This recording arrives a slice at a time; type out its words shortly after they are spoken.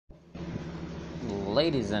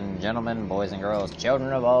Ladies and gentlemen, boys and girls,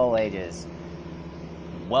 children of all ages,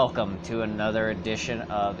 welcome to another edition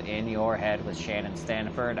of In Your Head with Shannon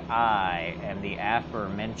Stanford. I am the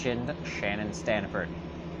aforementioned Shannon Stanford,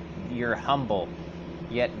 your humble,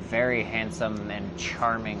 yet very handsome and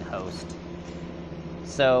charming host.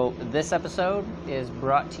 So, this episode is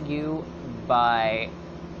brought to you by,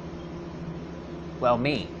 well,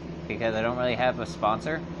 me, because I don't really have a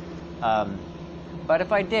sponsor. But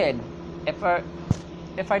if I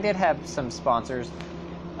did have some sponsors,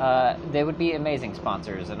 they would be amazing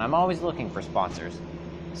sponsors, and I'm always looking for sponsors.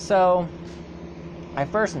 So, I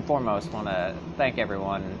first and foremost want to thank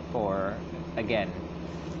everyone for, again,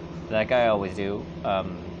 like I always do,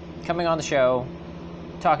 coming on the show,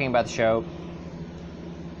 talking about the show,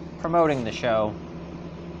 promoting the show,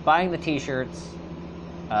 buying the t-shirts,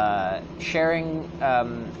 sharing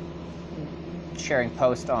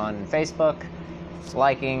posts on Facebook,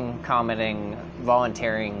 liking, commenting,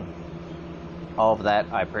 volunteering, all of that.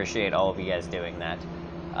 I appreciate all of you guys doing that.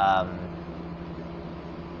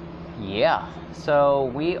 Yeah, so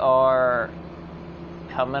we are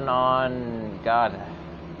coming on, God,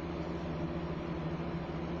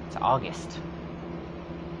 it's August.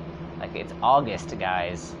 It's August,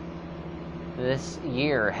 guys. This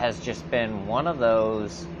year has just been one of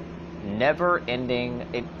those never-ending,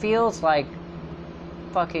 it feels like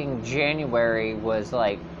fucking January was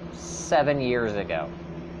 7 years ago.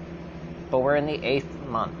 But we're in the 8th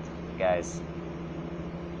month, guys.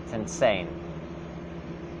 It's insane.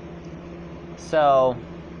 So,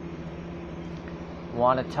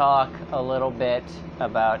 want to talk a little bit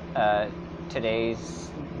about today's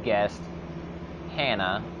guest,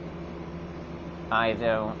 Hannah. I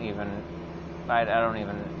don't even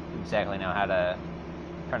exactly know how to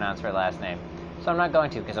pronounce her last name. So I'm not going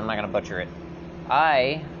to, because I'm not going to butcher it.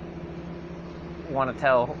 I want to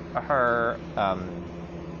tell her,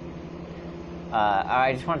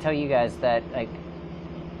 I just want to tell you guys that,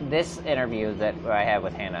 this interview that I had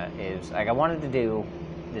with Hannah is, I wanted to do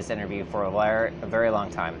this interview for a very long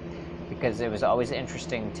time, because it was always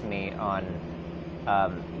interesting to me on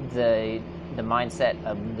the mindset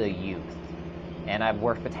of the youth. And I've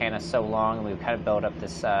worked with Hannah so long, and we've kind of built up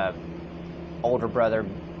this older brother,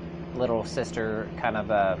 little sister kind of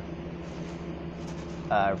a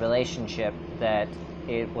relationship, that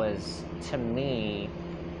it was, to me,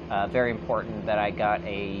 very important that I got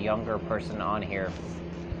a younger person on here.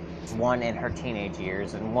 One in her teenage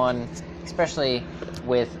years, and one, especially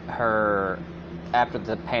with her, after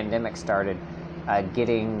the pandemic started,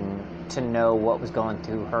 getting to know what was going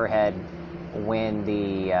through her head when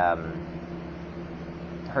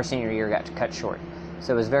her senior year got cut short.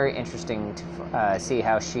 So it was very interesting to see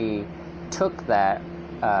how she took that,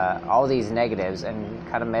 all these negatives, and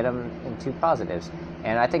kind of made them into positives.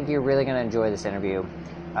 And I think you're really going to enjoy this interview.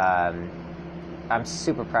 I'm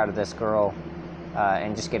super proud of this girl,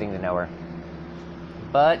 and just getting to know her.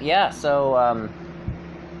 But yeah, so I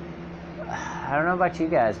don't know about you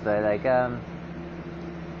guys, but I don't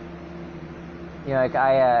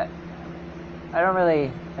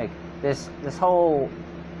really this whole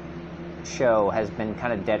show has been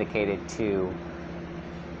kind of dedicated to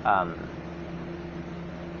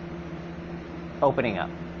opening up,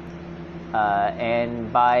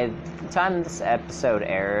 and by the time this episode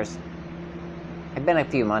airs, it's been a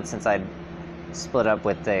few months since I'd split up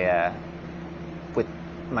with with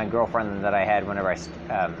my girlfriend that I had whenever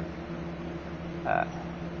that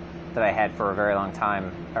I had for a very long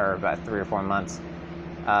time, or about 3 or 4 months,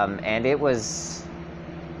 and it was,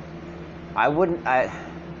 I wouldn't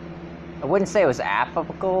say it was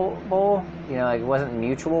applicable, it wasn't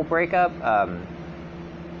mutual breakup,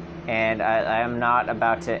 and I am not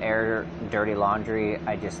about to air dirty laundry.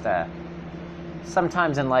 I just,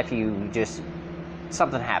 sometimes in life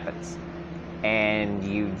something happens, and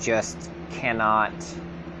you just cannot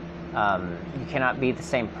be the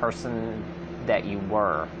same person that you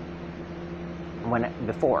were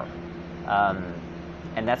before,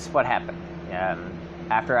 and that's what happened.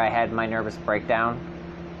 After I had my nervous breakdown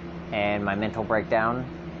and my mental breakdown,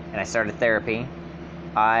 and I started therapy,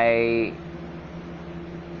 I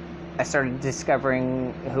started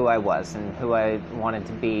discovering who I was and who I wanted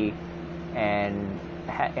to be, and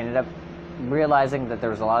ended up realizing that there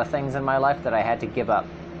was a lot of things in my life that I had to give up,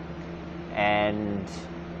 and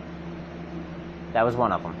that was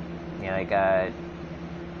one of them.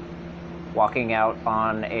 Walking out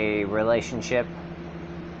on a relationship.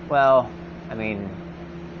 Well,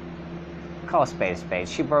 call a spade a spade.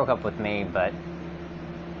 She broke up with me, but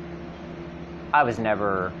I was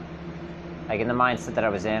never, in the mindset that I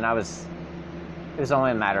was in, it was only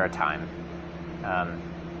a matter of time.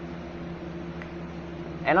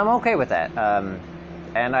 and I'm okay with that.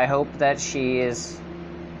 And I hope that she is.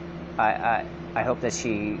 I hope that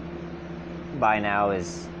she, by now,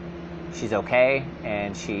 she's okay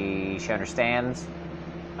and she understands.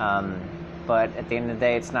 But at the end of the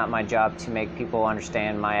day, it's not my job to make people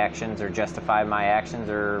understand my actions or justify my actions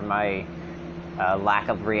or my lack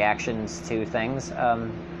of reactions to things.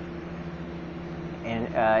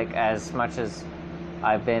 And as much as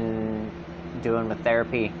I've been doing with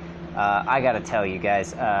therapy, I gotta tell you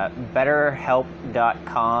guys,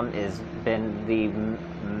 BetterHelp.com has been the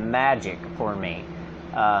magic for me.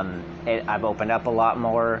 I've opened up a lot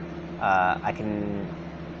more. I've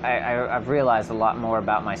realized a lot more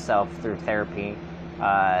about myself through therapy.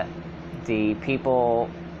 The people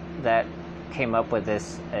that came up with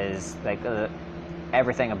this is like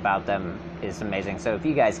everything about them is amazing. So if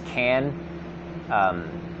you guys can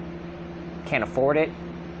afford it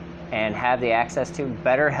and have the access to,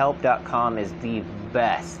 BetterHelp.com is the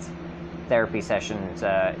best therapy sessions.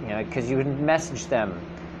 Because you can message them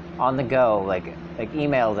on the go, like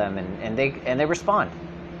email them, and they respond.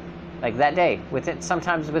 Like that day,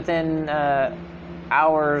 sometimes within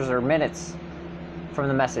hours or minutes from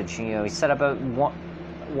the message. You set up a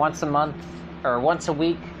once a month or once a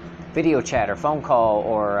week video chat or phone call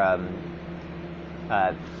or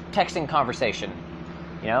texting conversation.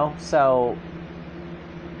 So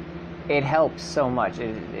it helps so much.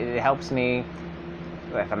 It helps me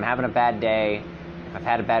if I'm having a bad day, if I've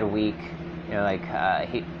had a bad week.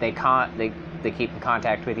 They keep in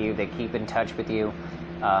contact with you. They keep in touch with you.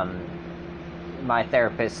 My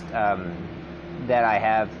therapist that I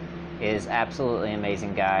have is absolutely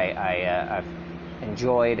amazing guy. I've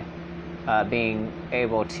enjoyed being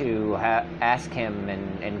able to ask him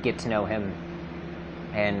and get to know him,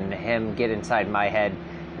 and him get inside my head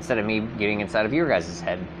instead of me getting inside of your guys'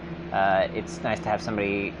 head. It's nice to have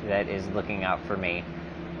somebody that is looking out for me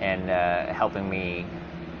and helping me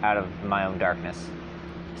out of my own darkness.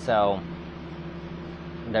 So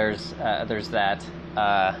there's that.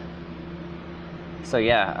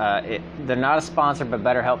 They're not a sponsor, but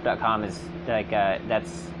BetterHelp.com is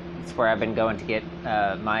that's where I've been going to get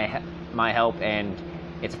my help, and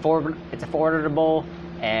it's affordable,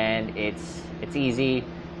 and it's easy,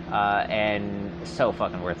 and so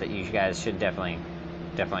fucking worth it. You guys should definitely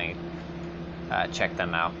check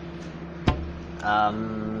them out.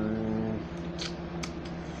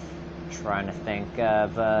 Trying to think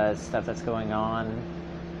of stuff that's going on.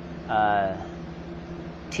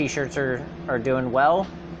 T-shirts are doing well.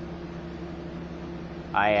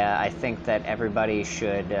 I think that everybody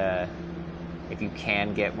should, if you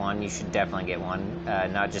can get one, you should definitely get one.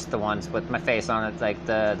 Not just the ones with my face on it. Like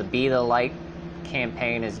the Be the Light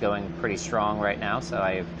campaign is going pretty strong right now, so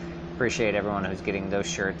I appreciate everyone who's getting those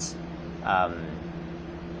shirts.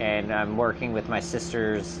 And I'm working with my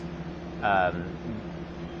sister's vinyl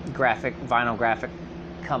graphic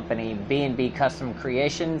company, B&B Custom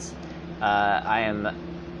Creations. I am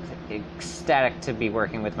ecstatic to be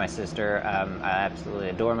working with my sister. I absolutely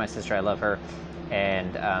adore my sister. I love her,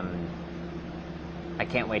 and I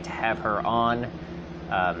can't wait to have her on.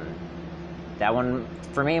 That one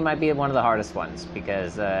for me might be one of the hardest ones,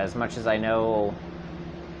 because as much as I know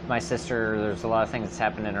my sister, there's a lot of things that's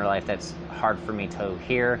happened in her life that's hard for me to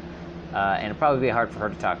hear, and it'll probably be hard for her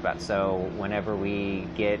to talk about. So whenever we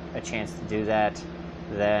get a chance to do that,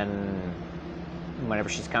 then whenever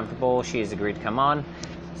she's comfortable, she has agreed to come on,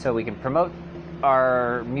 so we can promote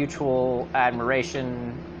our mutual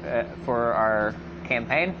admiration for our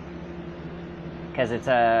campaign, because it's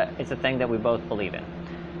a thing that we both believe in.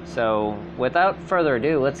 So without further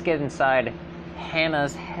ado, let's get inside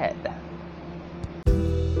Hannah's head.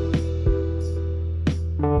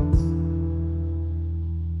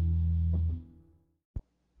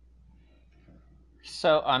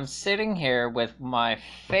 So I'm sitting here with my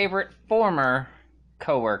favorite former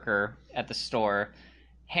coworker at the store.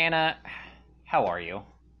 Hannah, how are you?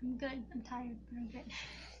 I'm good. I'm tired, but I'm good.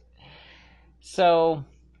 So,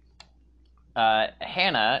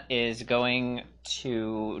 Hannah is going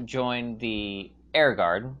to join the Air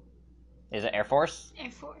Guard. Is it Air Force? Air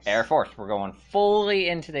Force. Air Force. We're going fully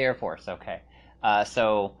into the Air Force. Okay.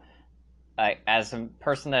 So, as a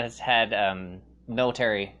person that has had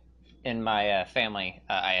military in my family,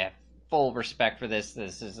 I have full respect for this.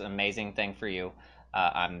 This is an amazing thing for you.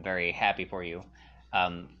 I'm very happy for you.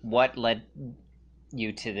 What led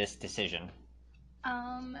you to this decision?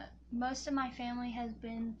 Most of my family has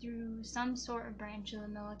been through some sort of branch of the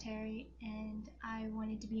military, and I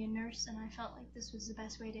wanted to be a nurse, and I felt like this was the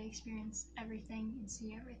best way to experience everything and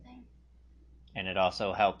see everything. And it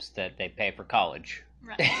also helps that they pay for college.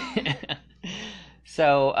 Right.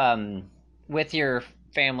 So, with your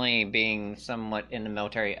family being somewhat in the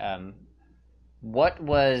military, what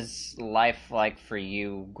was life like for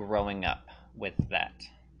you growing up with that?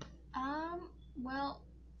 Well,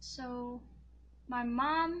 so my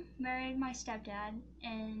mom married my stepdad,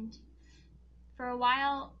 and for a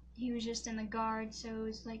while he was just in the guard, so it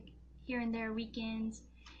was like here and there weekends.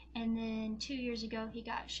 And then 2 years ago he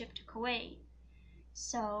got shipped to Kuwait,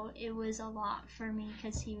 so it was a lot for me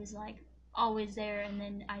because he was like always there, and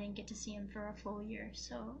then I didn't get to see him for a full year.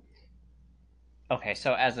 So Okay,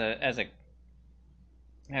 so as a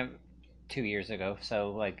 2 years ago,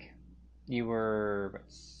 so like you were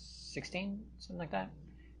 16, something like that.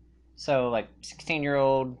 So like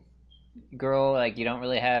 16-year-old girl, like you don't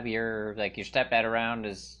really have your stepdad around.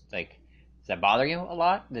 Is like, does that bother you a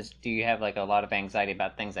lot? Do you have like a lot of anxiety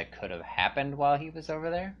about things that could have happened while he was over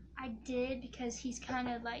there? I did, because he's kind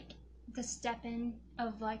of like the step in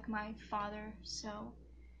of like my father. So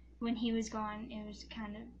when he was gone, it was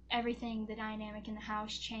kind of everything, the dynamic in the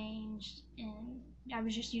house changed, and I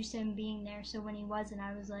was just used to him being there. So when he wasn't,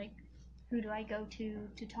 I was like, who do I go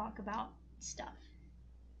to talk about stuff?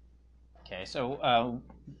 Okay, so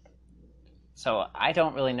I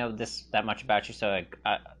don't really know this that much about you. So like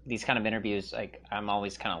these kind of interviews, like I'm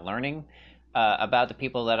always kind of learning about the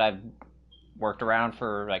people that I've worked around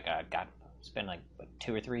for like God, it's been like what,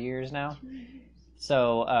 2 or 3 years now. 2 years.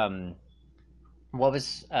 So what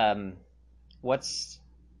was what's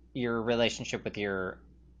your relationship with your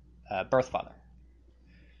birth father?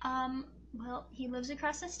 Well, he lives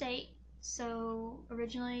across the state, so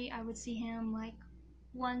originally I would see him like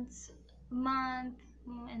once a month,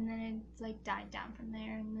 and then it like died down from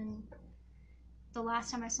there. And then the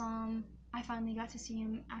last time I saw him, I finally got to see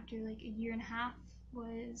him after like a year and a half,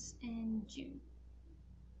 was in June.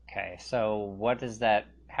 Okay, so what does that?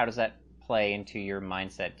 How does that play into your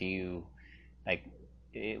mindset? Do you like?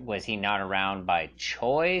 Was he not around by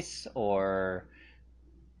choice, or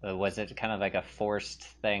was it kind of like a forced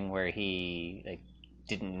thing where he like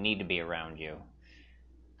didn't need to be around you?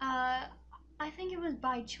 Uh, I think it was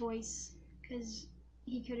by choice, because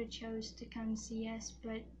he could have chose to come see us,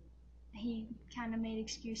 but he kind of made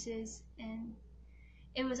excuses, and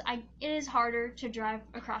it is harder to drive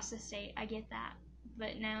across the state. I get that,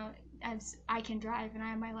 but now as I can drive and I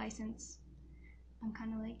have my license, I'm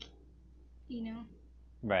kind of like, you know.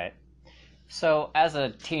 Right. So as a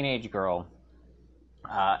teenage girl,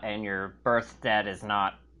 and your birth dad is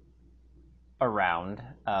not around,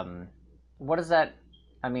 what does that?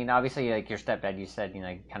 I mean, obviously, like your stepdad, you said,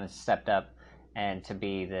 kind of stepped up and to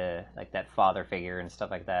be the like that father figure and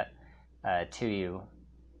stuff like that to you.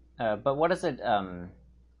 But what does it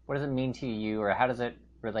mean to you, or how does it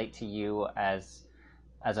relate to you as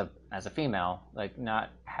a female, like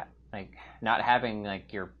like not having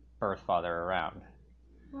like your birth father around?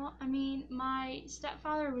 Well, I mean, my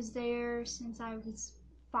stepfather was there since I was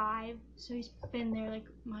 5, so he's been there like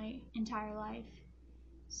my entire life.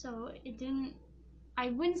 So it didn't,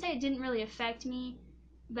 I wouldn't say it didn't really affect me,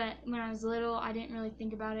 but when I was little, I didn't really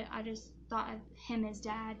think about it. I just thought of him as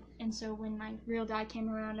dad. And so when my real dad came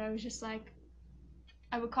around, I was just like,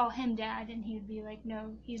 I would call him dad, and he would be like,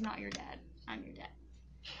 no, he's not your dad. I'm your dad.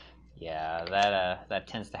 Yeah, that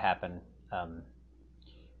tends to happen. Um,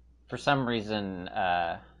 for some reason,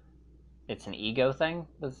 it's an ego thing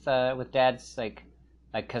with dads, like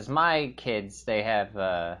because my kids they have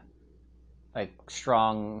like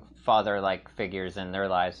strong father like figures in their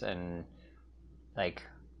lives, and like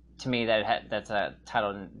to me that's a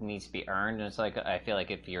title that needs to be earned. And it's like I feel like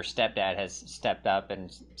if your stepdad has stepped up and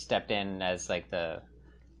stepped in as like the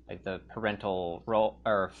parental role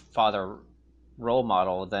or father role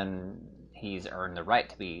model, then he's earned the right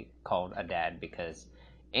to be called a dad, because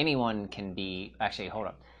anyone can be, actually, hold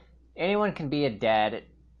up, anyone can be a dad. It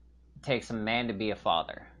takes a man to be a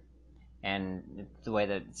father, and the way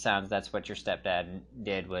that it sounds, that's what your stepdad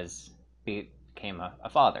did, was became a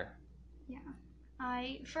father. Yeah.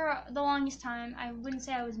 For the longest time, I wouldn't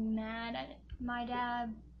say I was mad at my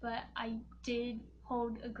dad, but I did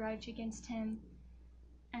hold a grudge against him.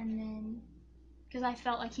 And then, because I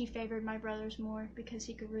felt like he favored my brothers more because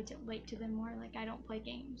he could relate to them more. Like, I don't play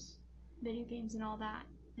games, video games, and all that.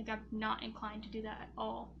 Like, I'm not inclined to do that at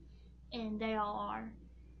all. And they all are.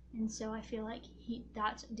 And so I feel like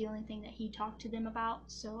that's the only thing that he talked to them about.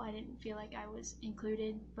 So I didn't feel like I was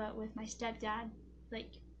included. But with my stepdad,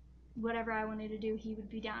 like, whatever I wanted to do, he would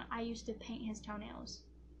be down. I used to paint his toenails.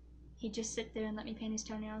 He'd just sit there and let me paint his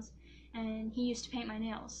toenails. And he used to paint my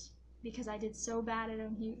nails because I did so bad at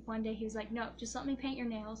him. One day he was like, "No, just let me paint your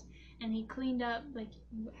nails." And he cleaned up like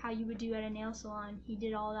how you would do at a nail salon. He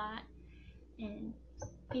did all that, and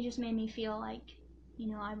he just made me feel like,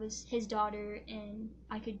 I was his daughter and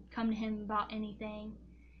I could come to him about anything.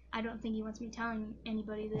 I don't think he wants me telling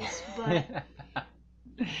anybody this, but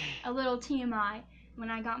a little TMI, when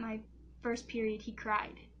I got my first period, he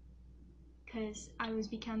cried because I was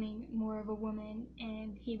becoming more of a woman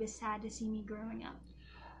and he was sad to see me growing up.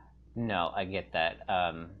 No, I get that.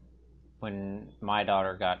 When my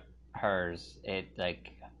daughter got hers, it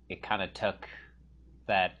kind of took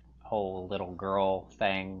that whole little girl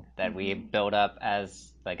thing that we built up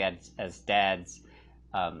as dads,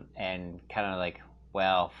 and kind of like,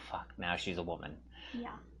 well, fuck, now she's a woman.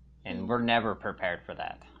 Yeah. And we're never prepared for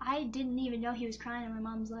that. I didn't even know he was crying, and my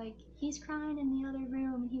mom's like, he's crying in the other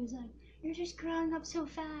room, and he was like, you're just growing up so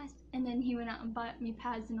fast. And then he went out and bought me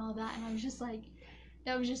pads and all that, and I was just like,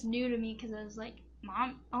 that was just new to me because I was like,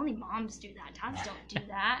 Mom, only moms do that. Dads don't do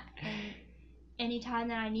that. And anytime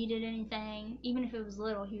that I needed anything, even if it was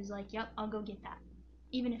little, he was like, yep, I'll go get that.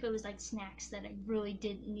 Even if it was like snacks that I really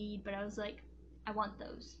didn't need, but I was like, I want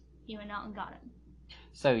those. He went out and got them.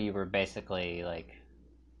 So you were basically like,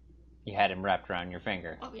 you had him wrapped around your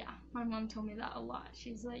finger. Oh yeah, my mom told me that a lot.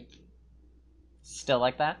 She's like, still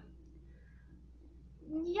like that?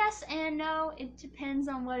 Yes and no. It depends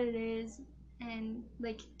on what it is. And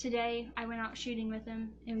like today, I went out shooting with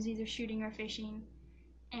him. It was either shooting or fishing,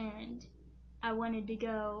 and I wanted to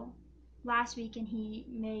go last week, and he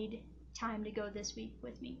made time to go this week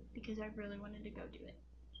with me because I really wanted to go do it.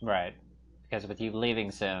 Right, because with you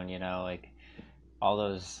leaving soon, like all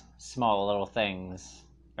those small little things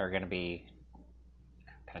are going to be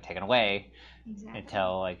kind of taken away. Exactly.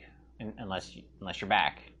 Until unless you're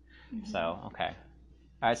back. Mm-hmm. So okay,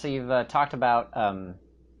 all right. So you've talked about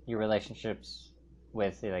your relationships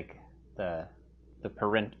with the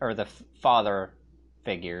parent or the father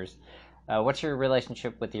figures. What's your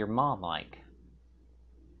relationship with your mom like?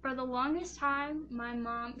 For the longest time, my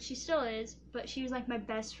mom, she still is, but she was like my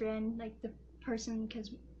best friend, like the person, because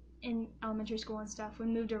in elementary school and stuff, we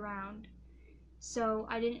moved around. So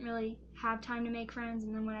I didn't really have time to make friends,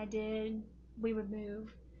 and then when I did, we would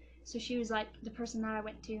move. So she was like the person that I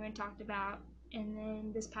went to and talked about. And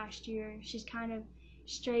then this past year, she's kind of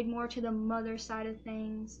strayed more to the mother side of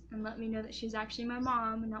things and let me know that she's actually my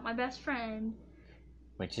mom and not my best friend.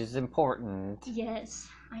 Which is important. Yes,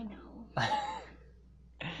 I know.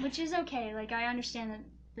 Which is okay. Like, I understand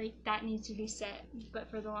that that needs to be said. But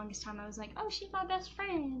for the longest time, I was like, oh, she's my best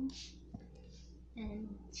friend. And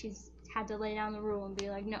she's had to lay down the rule and be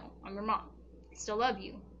like, no, I'm your mom. I still love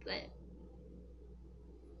you, but...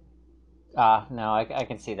 No, I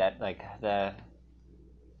can see that. Like, the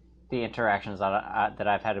interactions that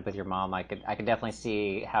I've had with your mom, I could definitely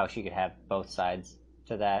see how she could have both sides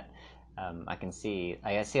to that. I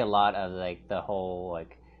see a lot of like the whole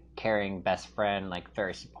like caring best friend, like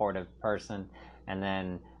very supportive person, and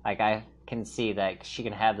then like I can see that she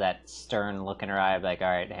can have that stern look in her eye, like, all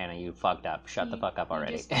right, Hannah, you fucked up. Shut the fuck up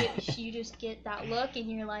already. You just get that look, and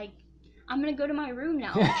you're like, I'm gonna go to my room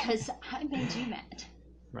now because I made you mad.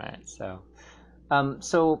 Right. So,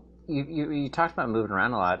 so you talked about moving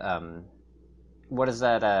around a lot. What is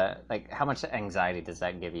that? Like, how much anxiety does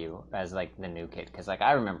that give you as like the new kid? Because like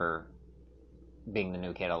I remember being the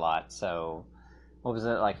new kid a lot. So, what was it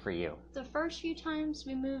like for you? The first few times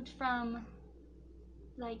we moved from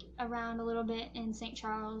like around a little bit in St.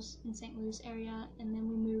 Charles and St. Louis area, and then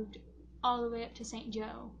we moved all the way up to St.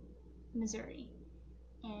 Joe, Missouri.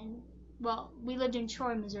 And well, we lived in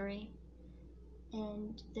Troy, Missouri,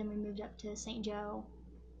 and then we moved up to St. Joe,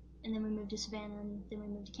 and then we moved to Savannah, and then we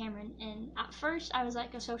moved to Cameron. And at first I was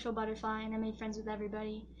like a social butterfly and I made friends with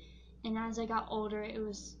everybody, and as I got older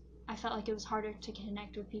I felt like it was harder to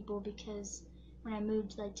connect with people because when I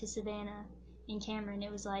moved like to Savannah and Cameron,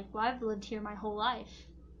 it was like, well, I've lived here my whole life.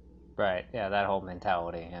 Right, yeah, that whole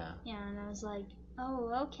mentality, yeah. Yeah, and I was like,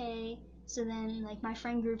 oh, okay. So then, like, my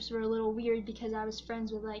friend groups were a little weird because I was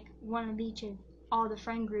friends with, like, one of each of all the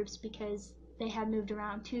friend groups because they had moved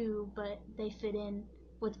around too, but they fit in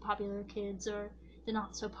with the popular kids or the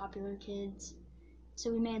not-so-popular kids.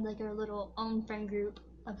 So we made, like, our little own friend group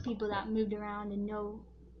of people that moved around and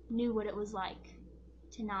knew what it was like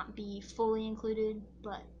to not be fully included,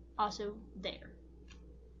 but also there.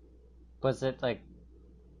 Was it, like,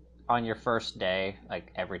 on your first day,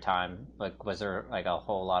 like, every time, like, was there, like, a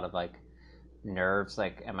whole lot of, like, nerves?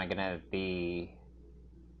 Like, am I gonna be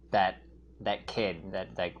that kid that,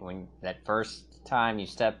 like, when that first time you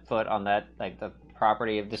step foot on that, like, the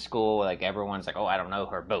property of the school, like, everyone's like, oh, I don't know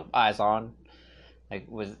her, boom, eyes on? Like,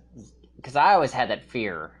 because I always had that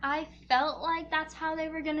fear. I felt like that's how they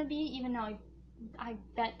were gonna be, even though I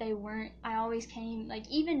bet they weren't. I always came, like,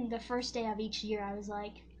 even the first day of each year, I was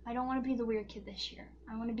like, I don't want to be the weird kid this year.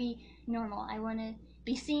 I want to be normal. I want to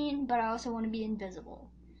be seen, but I also want to be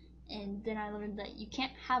invisible. And then I learned that you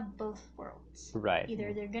can't have both worlds. Right.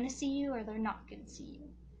 Either they're gonna see you or they're not gonna see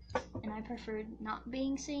you. And I preferred not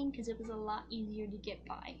being seen because it was a lot easier to get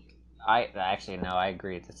by. I actually no, I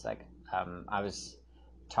agree. It's like I was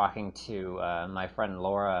talking to my friend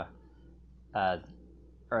Laura uh,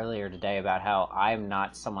 earlier today about how I'm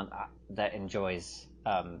not someone that enjoys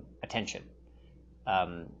attention.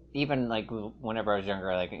 Even like whenever I was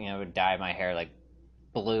younger, like would dye my hair like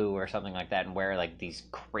blue or something like that, and wear like these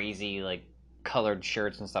crazy like colored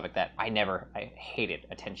shirts and stuff like that. I hated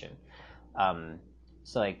attention.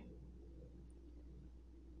 So like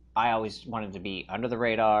I always wanted to be under the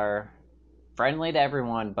radar, friendly to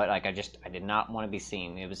everyone, but like I did not want to be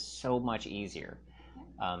seen. It was so much easier.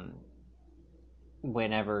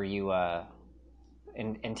 Whenever you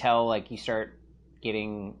until like you start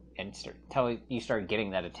getting until you start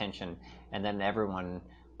getting that attention, and then everyone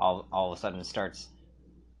all of a sudden starts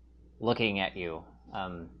looking at you,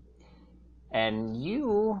 and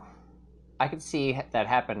I could see that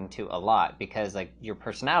happen to a lot because like your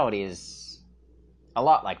personality is a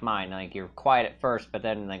lot like mine. Like you're quiet at first, but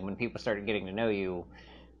then like when people start getting to know you,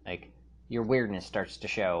 like your weirdness starts to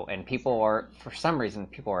show, and for some reason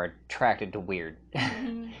people are attracted to weird.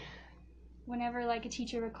 Mm-hmm. Whenever like a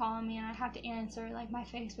teacher would call me and I'd have to answer, like my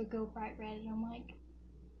face would go bright red, and I'm like,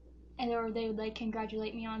 or they would like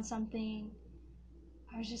congratulate me on something.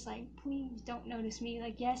 I was just like, please don't notice me.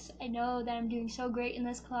 Like, yes, I know that I'm doing so great in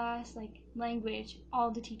this class. Like language,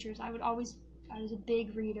 all the teachers, I was a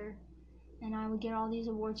big reader, and I would get all these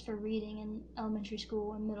awards for reading in elementary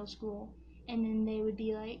school and middle school. And then they would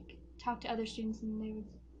be like, talk to other students, and they would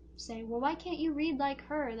say, well, why can't you read like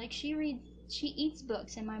her? Like she eats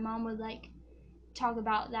books. And my mom would like talk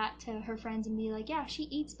about that to her friends and be like, yeah, she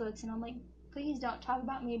eats books. And I'm like, please don't talk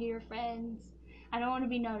about me to your friends. I don't want to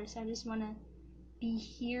be noticed. I just want to be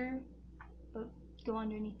here, but go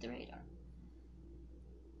underneath the radar.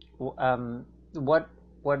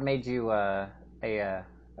 What made you a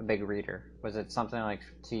big reader? Was it something like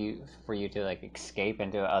for you to like escape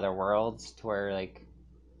into other worlds to where like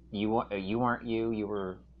you weren't you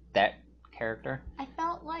were that character? I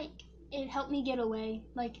felt like it helped me get away.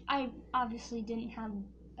 Like I obviously didn't have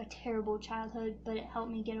a terrible childhood, but it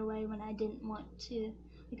helped me get away when I didn't want to.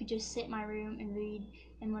 I could just sit in my room and read.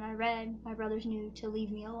 And when I read, my brothers knew to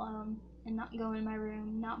leave me alone and not go in my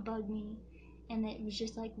room, not bug me. And it was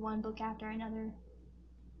just like one book after another.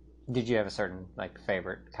 Did you have a certain like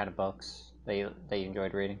favorite kind of books that you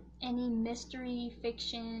enjoyed reading? Any mystery,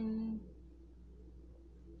 fiction,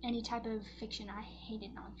 any type of fiction. I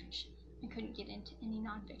hated nonfiction. I couldn't get into any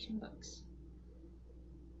nonfiction books.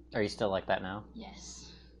 Are you still like that now?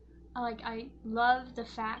 Yes. I love the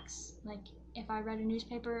facts. Like if I read a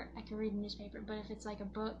newspaper, I could read a newspaper. But if it's like a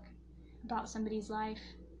book about somebody's life,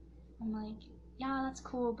 I'm like, yeah, that's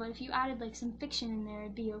cool. But if you added like some fiction in there,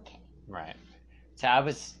 it'd be okay. Right. So I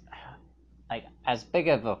was like, as big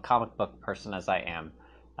of a comic book person as I am,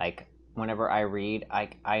 like whenever I read,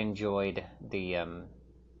 I enjoyed the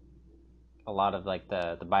a lot of like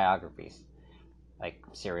the biographies, like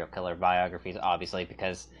serial killer biographies, obviously,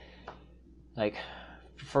 because like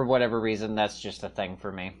for whatever reason that's just a thing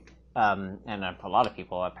for me, and a lot of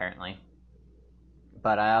people apparently.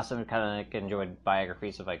 But I also kind of like enjoyed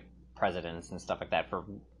biographies of like presidents and stuff like that for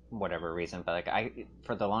whatever reason. But like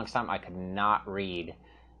for the longest time, I could not read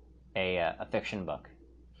a fiction book.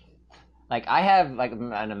 Like I have like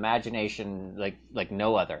an imagination like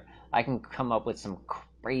no other. I can come up with some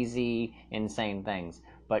crazy, insane things.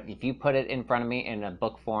 But if you put it in front of me in a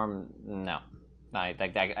book form, no, I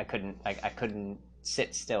couldn't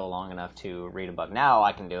sit still long enough to read a book. Now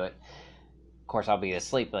I can do it. Of course, I'll be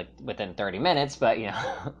asleep like within 30 minutes, but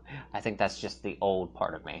I think that's just the old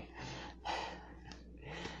part of me.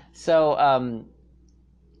 So,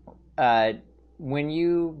 when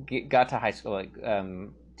you got to high school, like,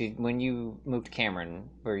 when you moved to Cameron,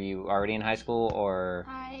 were you already in high school, or?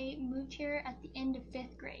 I moved here at the end of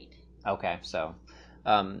 5th grade. Okay, so,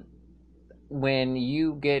 when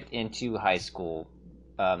you get into high school,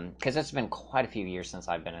 because it's been quite a few years since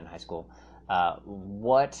I've been in high school,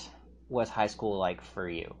 what was high school like for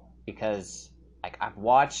you? Because like I've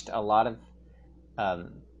watched a lot of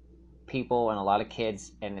people and a lot of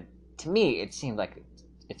kids, and to me it seemed like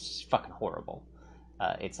it's fucking horrible.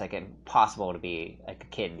 It's like impossible to be like a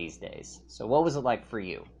kid these days. So what was it like for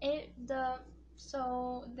you?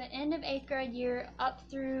 So the end of 8th grade year up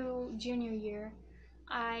through junior year,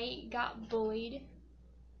 I got bullied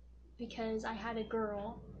because I had a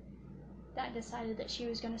girl that decided that she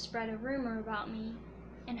was going to spread a rumor about me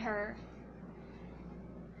and her.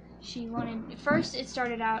 She wanted, first it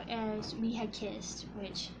started out as we had kissed,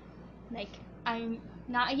 which, like, I'm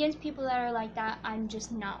not against people that are like that, I'm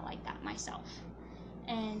just not like that myself.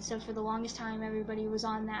 And so for the longest time, everybody was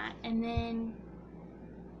on that. And then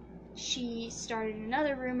she started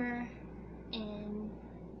another rumor in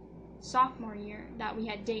sophomore year that we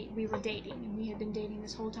were dating, and we had been dating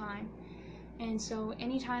this whole time. And so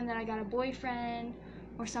anytime that I got a boyfriend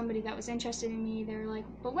or somebody that was interested in me, they were like,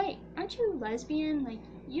 but wait, aren't you lesbian? Like,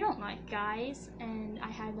 you don't like guys. And I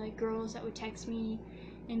had, like, girls that would text me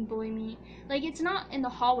and bully me. Like, it's not in the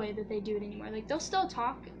hallway that they do it anymore. Like, they'll still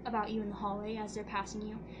talk about you in the hallway as they're passing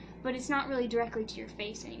you, but it's not really directly to your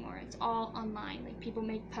face anymore. It's all online. Like, people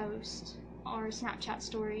make posts or Snapchat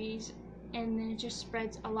stories, and then it just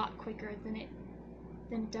spreads a lot quicker than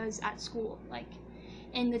it does at school. Like,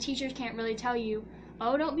 and the teachers can't really tell you,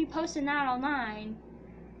 oh, don't be posting that online,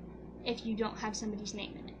 if you don't have somebody's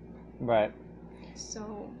name in it. Right.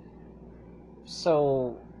 So,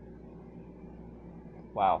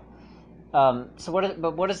 wow. So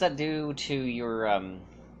what does that do to your,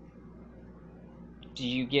 do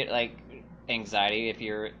you get, like, anxiety if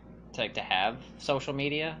you're to have social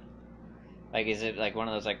media? Like, is it like one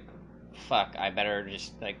of those, like, fuck, I better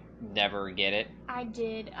just, like, never get it? I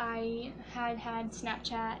did. I had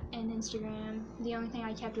Snapchat and Instagram. The only thing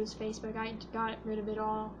I kept was Facebook. I got rid of it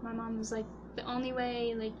all. My mom was like, the only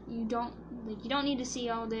way, like, you don't need to see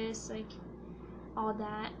all this, like, all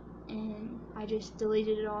that. And I just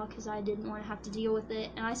deleted it all because I didn't want to have to deal with it.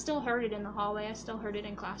 And I still heard it in the hallway. I still heard it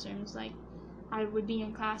in classrooms. Like, I would be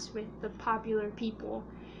in class with the popular people,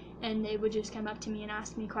 and they would just come up to me and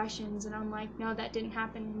ask me questions, and I'm like, no, that didn't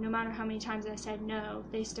happen. And no matter how many times I said no,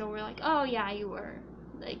 they still were like, oh yeah, you were.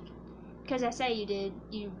 Like, because I say you did,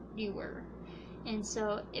 you were. And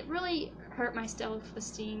so it really hurt my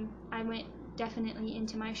self-esteem. I went definitely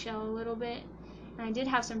into my shell a little bit. And I did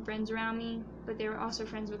have some friends around me, but they were also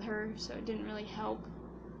friends with her, so it didn't really help.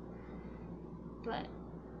 But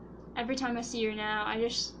every time I see her now, I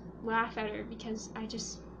just laugh at her because I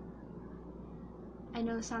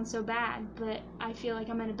know this sounds so bad, but I feel like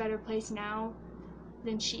I'm in a better place now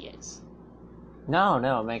than she is. No,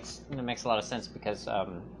 it makes a lot of sense because,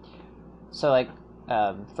 so, like,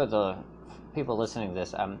 for the people listening to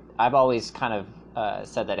this, I've always kind of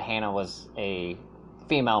said that Hannah was a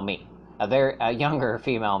female me, a younger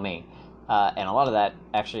female me, and a lot of that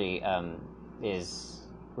actually is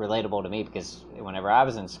relatable to me because whenever I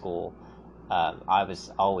was in school, I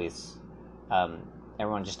was always,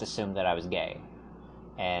 everyone just assumed that I was gay,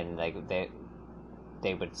 and like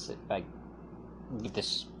they would, like,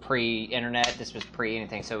 this pre-internet, this was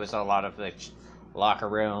pre-anything, so it was a lot of, like, locker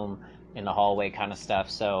room in the hallway kind of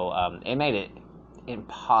stuff, so it made it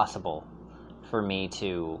impossible for me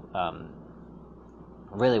to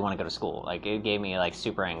really want to go to school. Like, it gave me, like,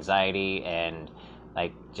 super anxiety and,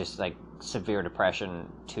 like, just, like, severe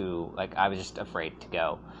depression to, like, I was just afraid to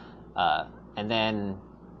go. And then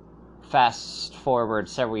fast forward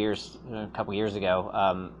several years, a couple years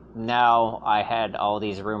ago, now I had all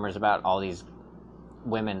these rumors about all these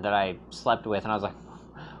women that I slept with, and I was like,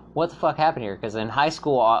 what the fuck happened here? Because in high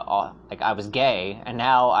school, like, I was gay, and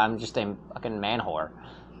now I'm just a fucking man whore.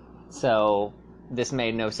 So this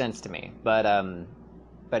made no sense to me. But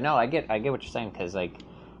no, I get what you're saying, because, like,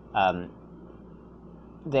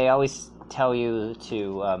 they always tell you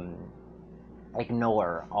to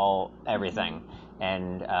ignore everything,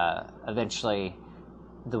 and eventually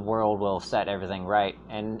the world will set everything right.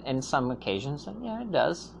 And in some occasions, yeah, it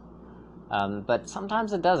does. But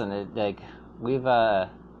sometimes it doesn't. Like, we've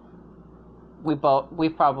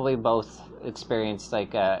probably both experienced,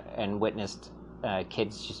 like, and witnessed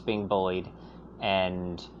kids just being bullied,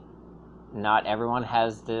 and not everyone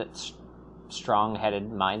has the strong-headed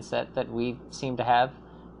mindset that we seem to have.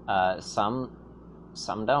 Some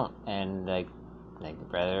don't, and like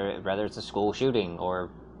whether it's a school shooting,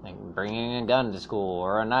 or, like, bringing a gun to school,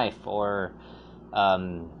 or a knife, or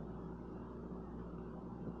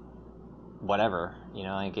whatever,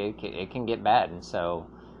 like, it can get bad. And so,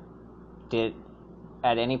 at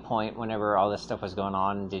any point whenever all this stuff was going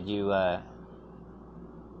on,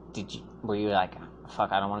 were you like,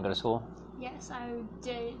 fuck, I don't want to go to school? Yes, I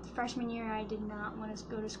did. Freshman year, I did not want to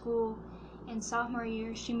go to school. And sophomore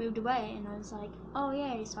year, she moved away, and I was like, oh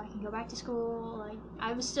yay, so I can go back to school. Like,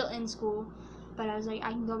 I was still in school, but I was like, I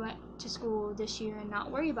can go back to school this year and not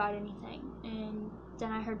worry about anything. And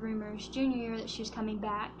then I heard rumors junior year that she was coming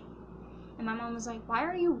back, and my mom was like, why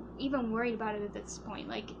are you even worried about it at this point?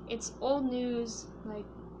 Like, it's old news. Like,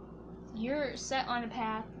 you're set on a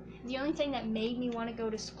path. The only thing that made me want to go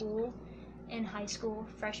to school in high school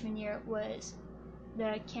freshman year was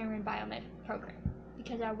the Cameron Biomed program,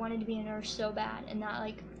 because I wanted to be a nurse so bad, and that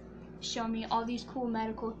like showed me all these cool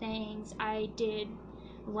medical things. I did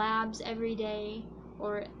labs every day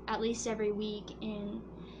or at least every week, and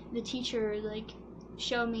the teacher like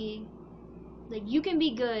showed me like you can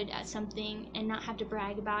be good at something and not have to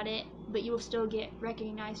brag about it, but you will still get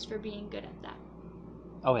recognized for being good at that.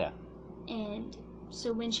 Oh yeah. And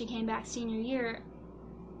so when she came back senior year,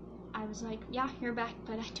 I was like, yeah, you're back,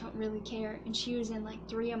 but I don't really care. And she was in like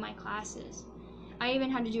 3 of my classes. I even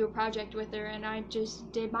had to do a project with her, and I just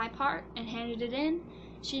did my part and handed it in.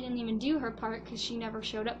 She didn't even do her part because she never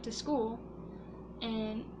showed up to school.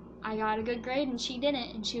 And I got a good grade and she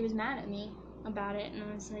didn't, and she was mad at me about it. And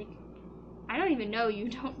I was like, I don't even know you,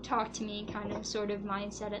 don't talk to me kind of sort of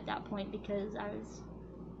mindset at that point, because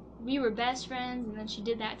we were best friends, and then she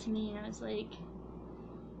did that to me, and I was like,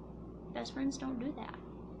 best friends don't do that.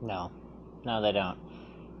 No, they don't.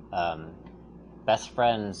 Best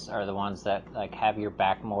friends are the ones that like have your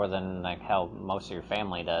back more than like how most of your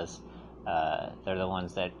family does. They're the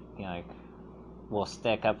ones that like will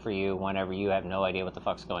stick up for you whenever you have no idea what the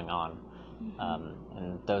fuck's going on. Mm-hmm.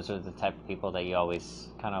 And those are the type of people that you always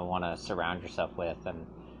kind of want to surround yourself with. And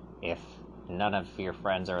if none of your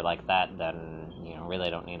friends are like that, then you really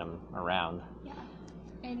don't need them around. Yeah.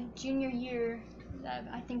 And junior year,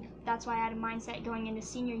 I think that's why I had a mindset going into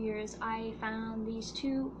senior years. I found these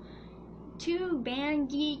two band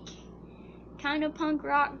geek kind of punk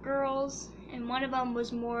rock girls, and one of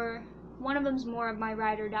them's more of my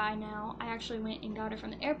ride or die now. I actually went and got her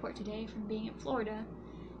from the airport today from being in Florida,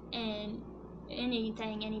 and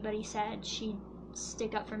anything anybody said, she'd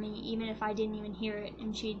stick up for me even if I didn't even hear it,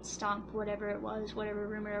 and she'd stomp whatever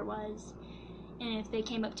rumor it was. And if they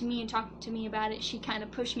came up to me and talked to me about it, she kind of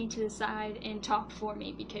pushed me to the side and talked for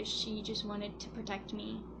me, because she just wanted to protect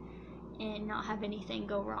me and not have anything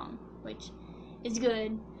go wrong, which is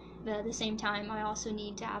good. But at the same time, I also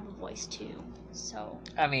need to have a voice too. So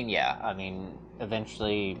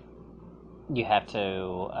eventually you have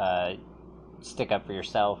to stick up for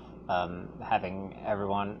yourself. Having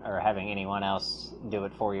anyone else do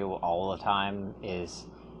it for you all the time is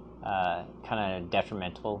kind of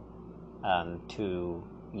detrimental to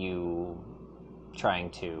you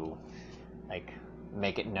trying to like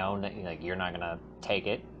make it known that you're not gonna take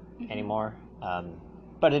it anymore.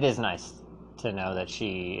 But it is nice to know that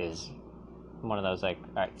she is one of those like,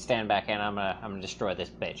 all right, stand back and I'm gonna destroy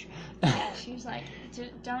this bitch. Yeah, she was like,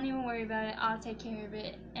 don't even worry about it, I'll take care of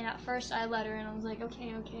it. And at first I let her, and I was like,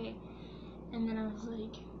 okay. And then I was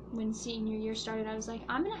like, when senior year started, I was like,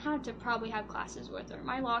 I'm gonna have to probably have classes with her.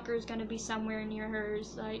 My locker is gonna be somewhere near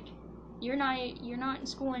hers. Like, you're not in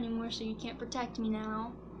school anymore, so you can't protect me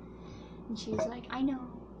now. And she was like, I know.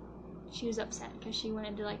 She was upset because she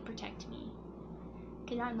wanted to like protect me,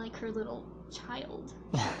 because I'm like her little child,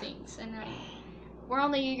 she thinks. And we're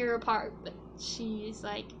only a year apart, but she's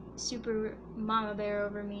like super mama bear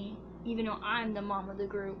over me, even though I'm the mom of the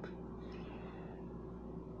group.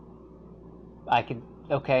 I can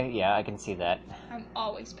see that. I'm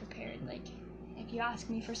always prepared. Like, if you ask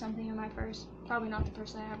me for something in my purse, probably not the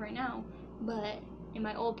purse I have right now, but in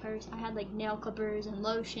my old purse, I had like nail clippers and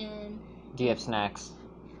lotion. Do you have snacks?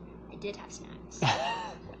 I did have snacks.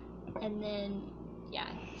 And then, yeah,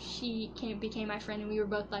 she became my friend, and we were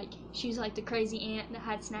both like, she was like the crazy aunt that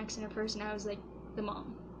had snacks in her purse, and I was like the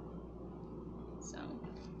mom. So.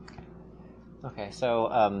 Okay,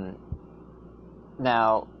 so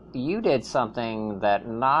now you did something that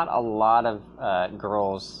not a lot of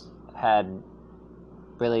girls had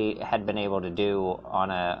been able to do on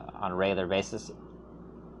a regular basis.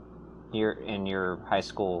 In your high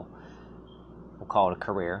school, we'll call it a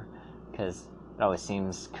career, because it always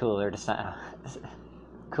seems cooler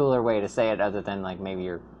way to say it other than like maybe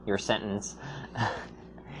your sentence.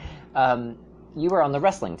 You were on the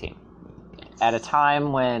wrestling team at a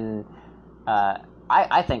time when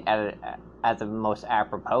I think at the most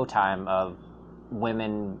apropos time of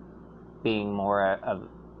women being more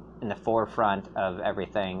in the forefront of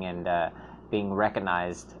everything, and being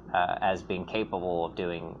recognized as being capable of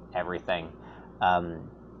doing everything.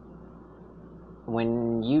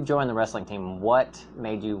 When you joined the wrestling team, what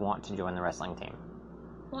made you want to join the wrestling team?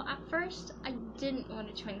 Well, at first, I didn't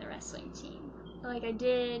want to join the wrestling team. Like, I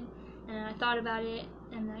did, and I thought about it,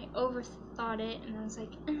 and I overthought it, and I was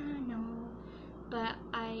like, no. But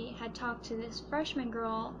I had talked to this freshman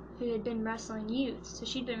girl who had been wrestling youth, so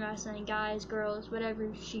she'd been wrestling guys, girls,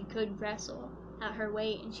 whatever she could wrestle at her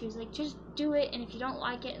weight, and she was like, just do it, and if you don't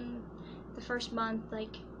like it in the first month,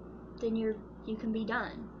 like, then you can be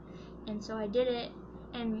done. And so I did it,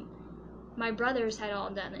 and my brothers had all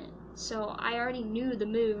done it, So I already knew the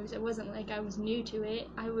moves. It wasn't like I was new to it.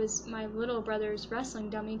 I was my little brother's wrestling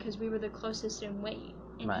dummy because we were the closest in weight.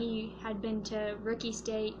 And Right. he had been to rookie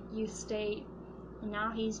state, youth state, and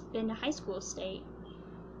now he's been to high school state.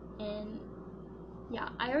 And yeah,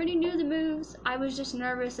 I already knew the moves. I was just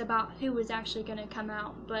nervous about who was actually going to come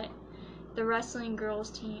out. But the wrestling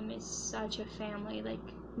girls team is such a family. Like,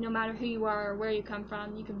 no matter who you are or where you come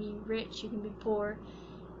from, you can be rich, you can be poor.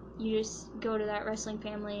 You just go to that wrestling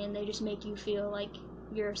family and they just make you feel like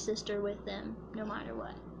you're a sister with them, no matter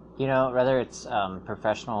what. You know, whether it's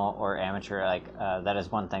professional or amateur, that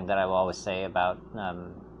is one thing that I will always say about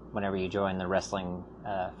whenever you join the wrestling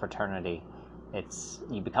fraternity,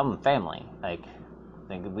 you become a family. Like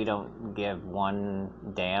we don't give one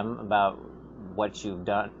damn about what you've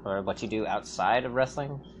done or what you do outside of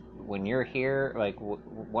wrestling. When you're here,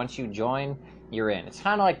 once you join, you're in. It's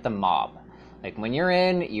kind of like the mob. Like when you're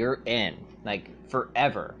in. Like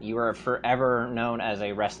forever. You are forever known as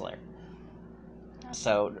a wrestler.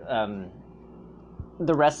 So,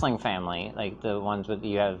 the wrestling family, like the ones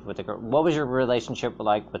you have with the girl, what was your relationship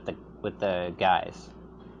like with the guys?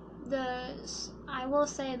 I will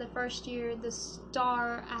say the first year, the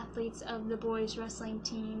star athletes of the boys wrestling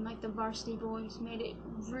team, like the varsity boys, made it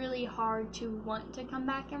really hard to want to come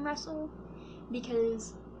back and wrestle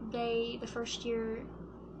because the first year,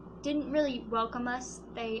 didn't really welcome us.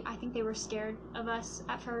 I think they were scared of us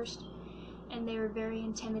at first, and they were very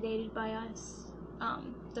intimidated by us.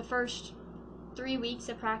 The first 3 weeks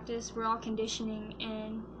of practice, we're all conditioning,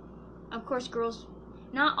 and of course girls,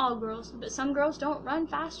 not all girls, but some girls don't run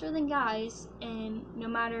faster than guys, and no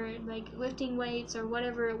matter like lifting weights or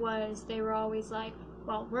whatever it was, they were always like,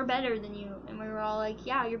 well, we're better than you, and we were all like,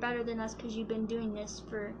 yeah, you're better than us because you've been doing this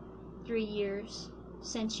for 3 years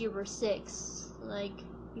since you were 6. Like,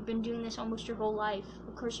 you've been doing this almost your whole life.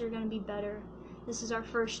 Of course you're going to be better. This is our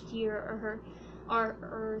first year, or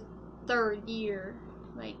our third year.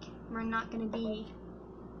 Like, we're not going to be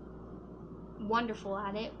wonderful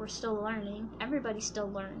at it. We're still learning. Everybody still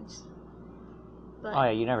learns. But oh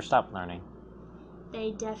yeah, you never stop learning.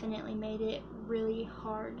 They definitely made it really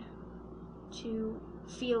hard to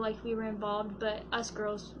feel like we were involved, but us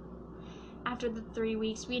girls, after the 3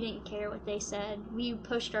 weeks, we didn't care what they said. We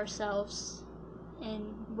pushed ourselves, and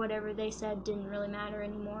whatever they said didn't really matter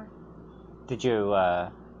anymore. Did you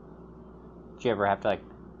ever have to like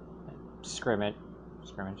scrimmage?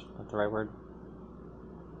 Is that the right word?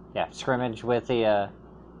 Yeah, scrimmage with the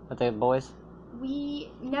boys?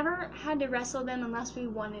 We never had to wrestle them unless we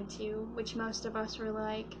wanted to, which most of us were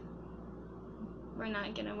like, we're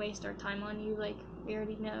not gonna waste our time on you, like, we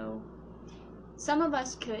already know. Some of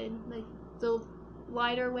us could, like, the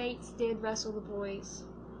lighter weights did wrestle the boys,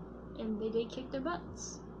 and they did kick their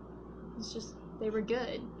butts. It's just, they were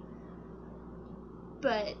good.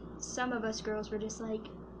 But some of us girls were just like,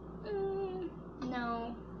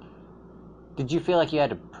 no. Did you feel like you had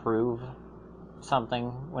to prove something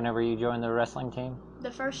whenever you joined the wrestling team?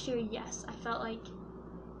 The first year, yes.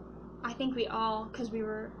 I think we all, because we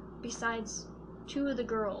were, besides 2 of the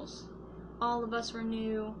girls, all of us were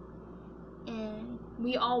new, and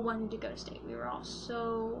we all wanted to go to state. We were all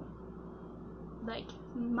so, like,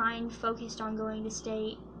 mind focused on going to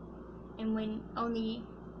state, and when only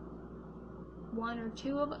 1 or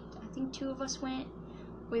 2 of us, I think 2 of us went,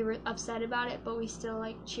 we were upset about it, but we still,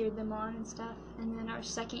 like, cheered them on and stuff. And then our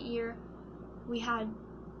second year, we had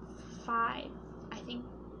 5, I think,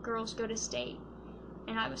 girls go to state,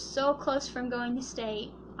 and I was so close from going to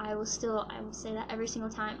state. I will say that every single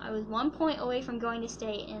time. I was 1 point away from going to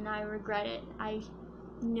state, and I regret it. I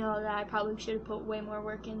know that I probably should have put way more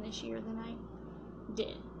work in this year than I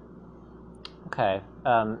did. Okay,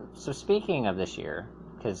 so speaking of this year,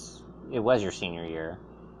 because it was your senior year,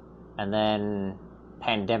 and then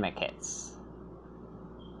pandemic hits.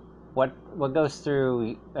 What goes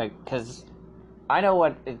through? Because I know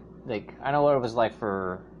what it was like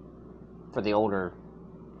for the older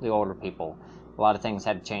people. A lot of things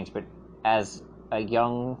had to change, but as a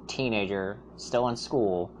young teenager still in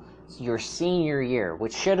school, your senior year,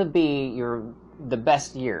 which should be the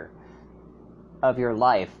best year of your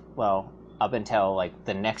life, well, up until like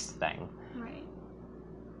the next thing. Right.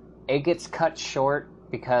 It gets cut short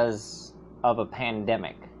because of a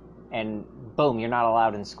pandemic, and boom, you're not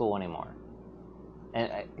allowed in school anymore, and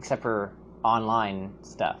except for online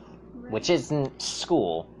stuff, right. Which isn't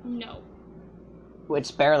school. No. It's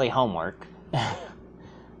barely homework.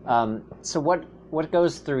 So what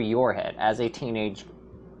goes through your head as a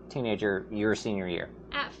teenager your senior year?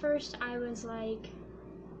 At first, I was like,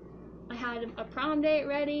 I had a prom date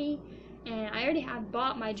ready, and I already had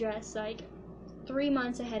bought my dress. Like, 3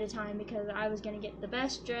 months ahead of time because I was going to get the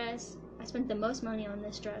best dress. I spent the most money on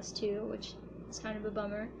this dress too, which is kind of a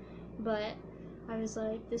bummer. But I was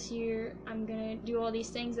like, this year I'm going to do all these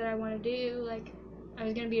things that I want to do. Like, I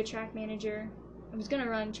was going to be a track manager. I was going to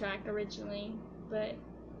run track originally, but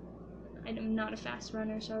I'm not a fast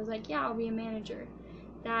runner, so I was like, yeah, I'll be a manager.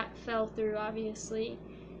 That fell through, obviously.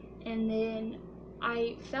 And then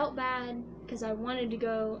I felt bad because I wanted to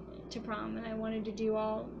go to prom and I wanted to do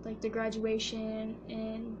all like the graduation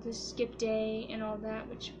and the skip day and all that,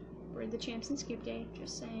 which we're the champs in skip day,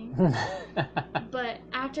 just saying. But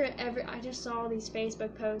after I just saw these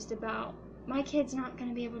Facebook posts about my kid's not going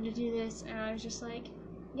to be able to do this, and I was just like,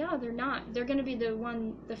 yeah, they're not. They're going to be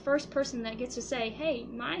the first person that gets to say, hey,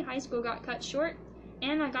 my high school got cut short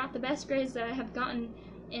and I got the best grades that I have gotten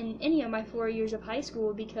in any of my 4 years of high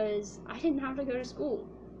school because I didn't have to go to school.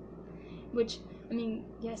 Which, I mean,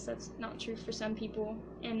 yes, that's not true for some people,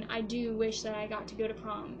 and I do wish that I got to go to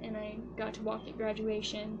prom and I got to walk at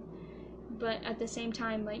graduation, but at the same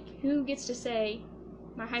time, like, who gets to say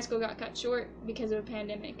my high school got cut short because of a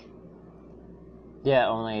pandemic? Yeah,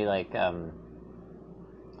 only like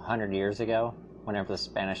 100 years ago, whenever the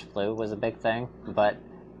Spanish flu was a big thing, but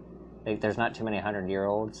like, there's not too many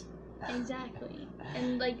 100-year-olds. Exactly.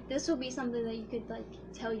 And like, this will be something that you could like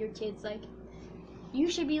tell your kids, like, you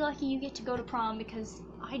should be lucky you get to go to prom because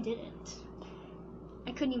I didn't.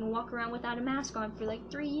 I couldn't even walk around without a mask on for like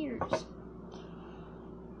 3 years.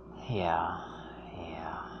 Yeah.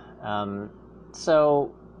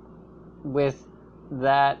 So with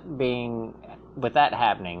that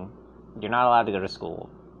happening, you're not allowed to go to school,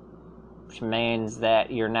 which means that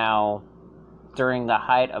you're now, during the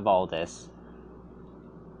height of all this,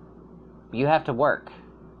 you have to work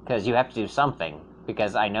because you have to do something.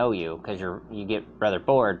 Because I know you, because you get rather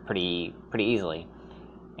bored pretty easily,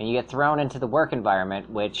 and you get thrown into the work environment,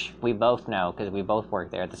 which we both know because we both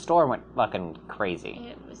work there. The store went fucking crazy.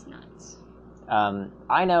 It was nuts.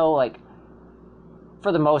 I know, like,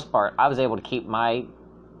 for the most part, I was able to keep my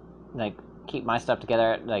stuff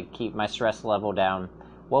together, like keep my stress level down.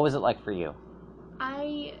 What was it like for you?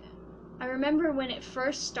 I remember when it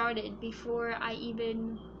first started, before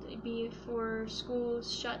school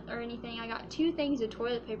shut or anything, I got 2 things of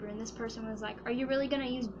toilet paper, and this person was like, are you really going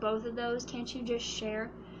to use both of those? Can't you just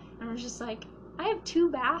share? And I was just like, I have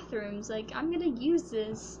 2 bathrooms, like, I'm going to use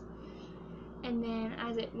this. And then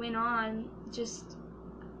as it went on, just,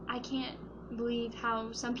 I can't believe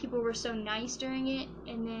how some people were so nice during it,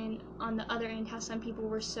 and then on the other end, how some people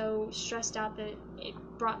were so stressed out that it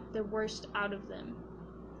brought the worst out of them.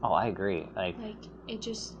 Oh, I agree. Like, it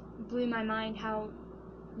just blew my mind how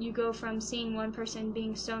you go from seeing one person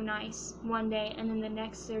being so nice one day, and then the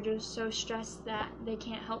next they're just so stressed that they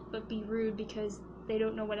can't help but be rude because they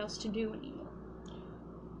don't know what else to do anymore.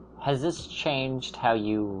 Has this changed how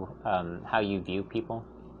you view people?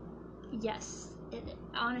 Yes, it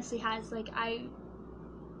honestly has. Like, I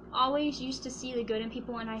always used to see the good in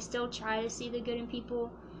people, and I still try to see the good in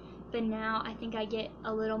people, but now I think I get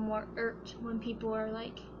a little more irked when people are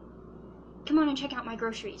like, come on and check out my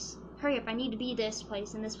groceries. Hurry up, I need to be this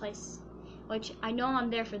place and this place. Which I know I'm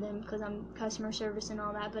there for them because I'm customer service and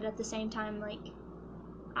all that, but at the same time, like,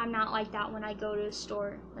 I'm not like that when I go to a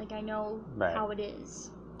store. Like, I know how it is.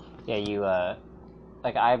 Yeah, you,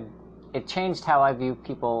 it changed how I view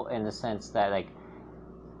people in the sense that, like,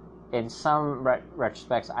 in some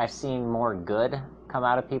retrospects, I've seen more good come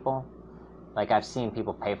out of people. Like, I've seen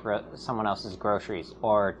people pay for someone else's groceries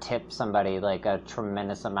or tip somebody, like, a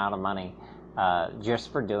tremendous amount of money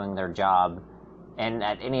just for doing their job. And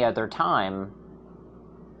at any other time,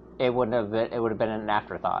 it would have been an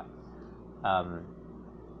afterthought.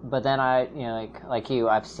 But then like you,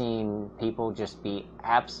 I've seen people just be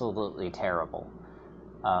absolutely terrible.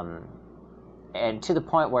 And to the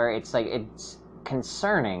point where it's like, it's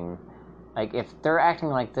concerning. Like, if they're acting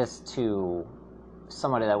like this to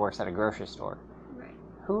somebody that works at a grocery store,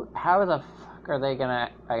 right? How the fuck are they gonna?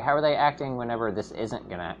 Like, how are they acting whenever this isn't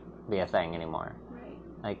gonna be a thing anymore? Right.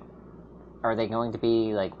 Like, are they going to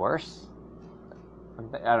be like worse?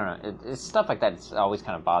 I don't know. It's stuff like that. It's always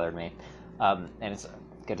kind of bothered me, and it's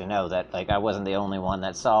good to know that, like, I wasn't the only one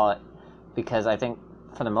that saw it, because I think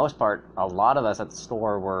for the most part, a lot of us at the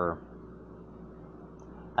store were.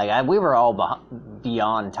 Like, we were all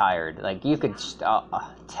beyond tired. Like, you could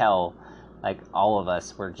tell, like, all of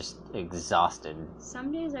us were just exhausted.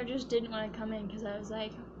 Some days I just didn't want to come in because I was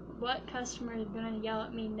like, what customer is going to yell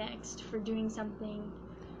at me next for doing something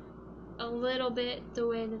a little bit the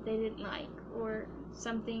way that they didn't like, or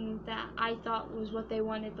something that I thought was what they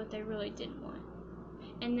wanted but they really didn't want.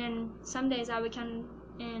 And then some days I would come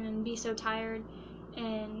in and be so tired,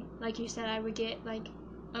 And like you said, I would get like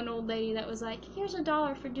an old lady that was like, here's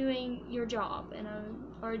 $1 for doing your job, and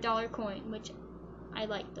or $1 coin, which I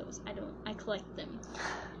like those. I collect them.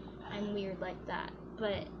 I'm weird like that.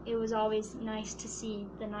 But it was always nice to see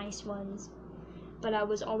the nice ones. But I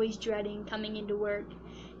was always dreading coming into work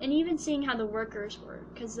and even seeing how the workers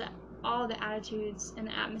work, because all the attitudes and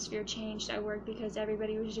the atmosphere changed at work because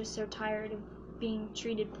everybody was just so tired of being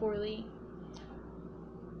treated poorly.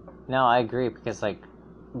 No, I agree, because like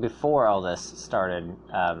before all this started,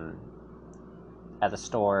 at the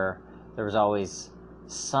store, there was always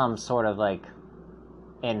some sort of like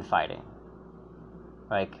infighting,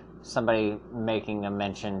 like somebody making a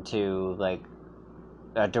mention to like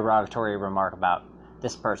a derogatory remark about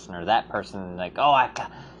this person or that person, like, oh,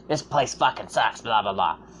 this place fucking sucks, blah blah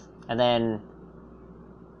blah, and then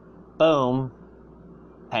boom,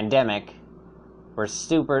 pandemic, we're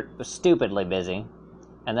stupidly busy,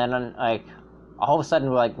 and then like all of a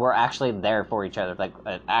sudden we're actually there for each other, like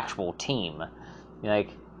an actual team. You're like,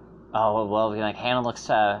 oh well, like Hannah looks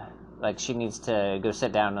like she needs to go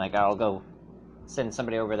sit down, like I'll go send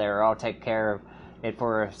somebody over there, or I'll take care of it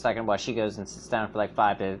for a second while she goes and sits down for like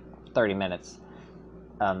 5 to 30 minutes.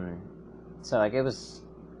 So like it was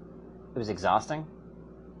exhausting,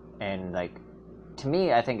 and like to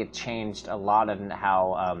me, I think it changed a lot of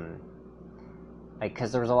how like,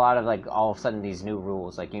 because there was a lot of like all of a sudden these new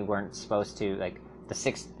rules, like you weren't supposed to, like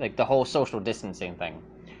the whole social distancing thing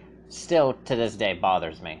still to this day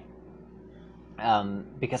bothers me,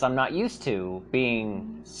 because I'm not used to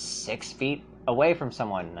being 6 feet away from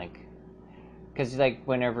someone, like, because like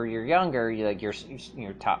whenever you're younger,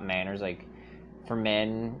 you're taught manners, like for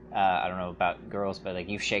men, I don't know about girls, but like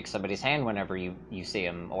you shake somebody's hand whenever you see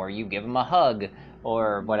them, or you give them a hug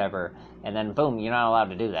or whatever, and then boom, you're not allowed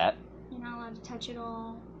to do that. You're not allowed to touch it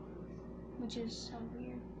all, which is so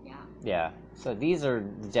weird. Yeah, so these are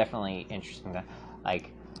definitely interesting.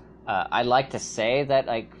 Like, I like to say that,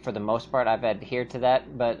 like, for the most part, I've adhered to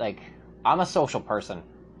that, but like, I'm a social person.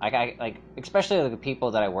 Like, especially the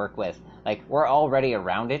people that I work with. Like, we're already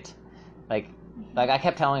around it. Like I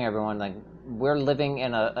kept telling everyone, like, we're working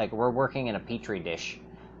in a petri dish.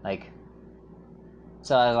 Like,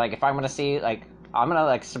 so I was like, if I'm gonna see, like, I'm gonna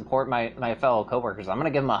like support my fellow coworkers. I'm gonna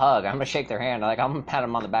give them a hug. I'm gonna shake their hand. Like, I'm gonna pat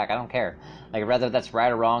them on the back. I don't care. Like, whether that's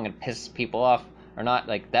right or wrong and piss people off or not.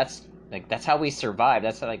 Like, that's how we survive.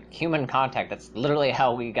 That's like human contact. That's literally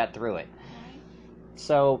how we got through it.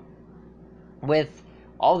 So, with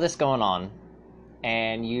all this going on,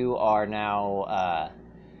 and you are now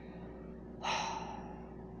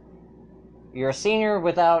you're a senior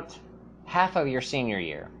without half of your senior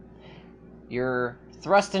year. You're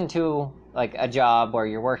thrust into like a job where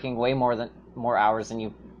you're working way more hours than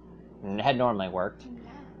you had normally worked.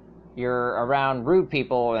 Yeah. You're around rude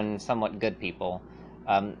people and somewhat good people.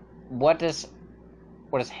 What does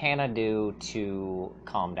Hannah do to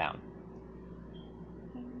calm down?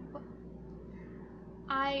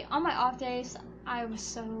 On my off days, I was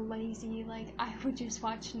so lazy. Like, I would just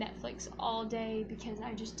watch Netflix all day because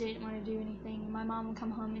I just didn't want to do anything. My mom would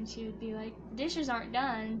come home and she would be like, the dishes aren't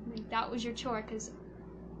done. Like, that was your chore, because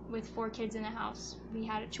with 4 kids in the house, we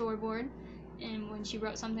had a chore board, and when she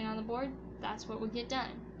wrote something on the board, that's what would get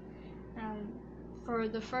done. For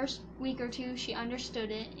the first week or 2, she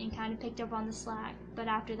understood it and kind of picked up on the slack, but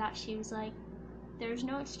after that, she was like, there's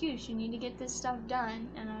no excuse, you need to get this stuff done.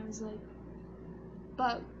 And I was like,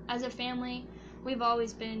 but as a family, we've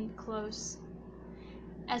always been close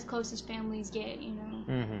as families get, you know.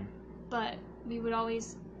 Mm-hmm. But we would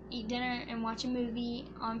always eat dinner and watch a movie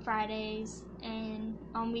on Fridays, and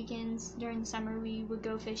on weekends during the summer we would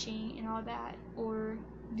go fishing and all that, or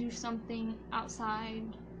do something outside,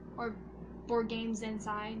 or board games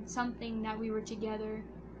inside, something that we were together,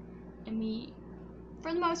 and we,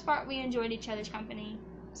 for the most part, we enjoyed each other's company.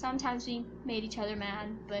 Sometimes we made each other mad,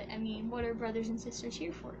 but I mean, what are brothers and sisters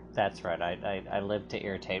here for? That's right. I live to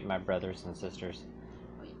irritate my brothers and sisters.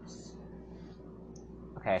 Oh, yes.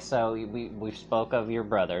 Okay, so we spoke of your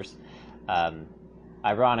brothers.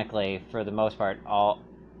 Ironically, for the most part, all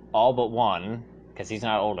but one, because he's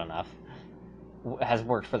not old enough, has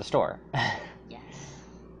worked for the store. Yes.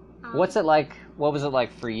 What's it like? What was it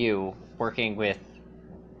like for you working with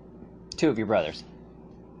 2 of your brothers?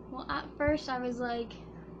 Well, at first I was like,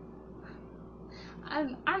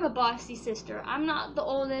 I'm a bossy sister. I'm not the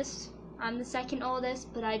oldest. I'm the second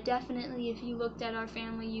oldest, but I definitely, if you looked at our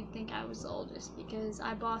family, you'd think I was the oldest, because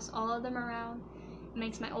I boss all of them around. It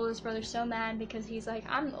makes my oldest brother so mad because he's like,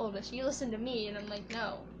 I'm the oldest, you listen to me. And I'm like,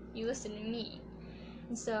 no, you listen to me.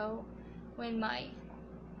 And so when my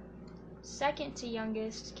second to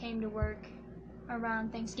youngest came to work,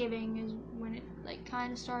 around Thanksgiving is when it like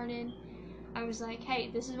kind of started. I was like, hey,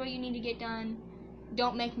 this is what you need to get done.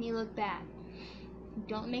 Don't make me look bad.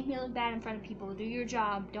 Don't make me look bad in front of people. Do your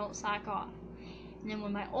job. Don't slack off. And then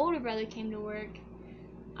when my older brother came to work,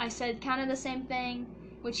 I said kind of the same thing,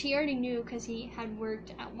 which he already knew because he had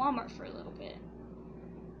worked at Walmart for a little bit.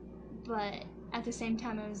 But at the same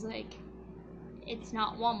time, I was like, it's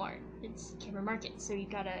not Walmart. It's Kimber Market. So you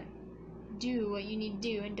gotta do what you need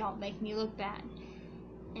to do and don't make me look bad.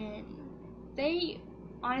 And they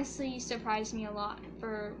honestly surprised me a lot,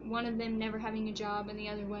 for one of them never having a job and the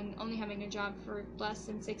other one only having a job for less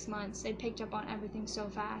than 6 months. They picked up on everything so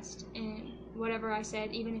fast, and whatever I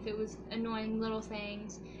said, even if it was annoying little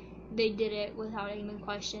things, they did it without even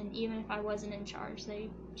question. Even if I wasn't in charge, they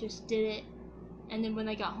just did it. And then when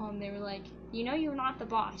they got home, they were like, you know, you're not the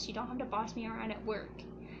boss. You don't have to boss me around at work.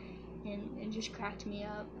 And it just cracked me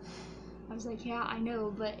up. I was like, yeah, I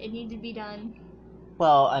know, but it needed to be done.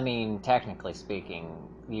 Well, I mean, technically speaking,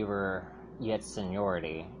 you had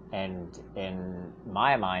seniority, and in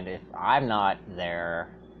my mind, if I'm not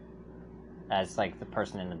there as like the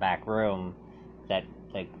person in the back room that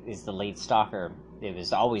like is the lead stalker, it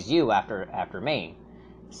was always you after me.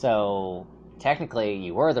 So technically,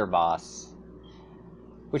 you were their boss,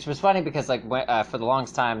 which was funny because like for the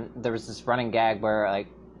longest time there was this running gag where like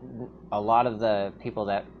a lot of the people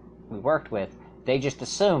that we worked with, they just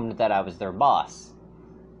assumed that I was their boss.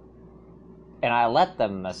 And I let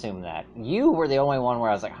them assume that. You were the only one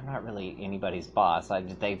where I was like, I'm not really anybody's boss.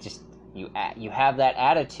 You have that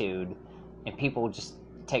attitude, and people just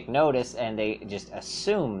take notice, and they just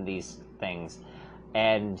assume these things.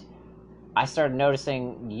 And I started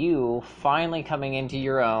noticing you finally coming into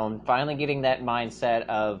your own, finally getting that mindset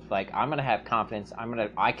of like, I'm gonna have confidence.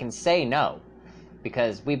 I can say no,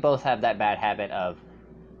 because we both have that bad habit of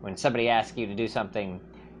when somebody asks you to do something.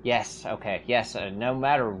 Yes, okay, yes, no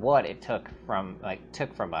matter what it took from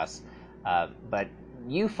us, but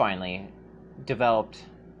you finally developed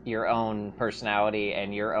your own personality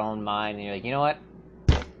and your own mind, and you're like, you know what?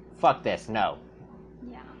 Fuck this, no.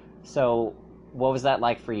 Yeah. So, what was that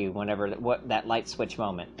like for you whenever that light switch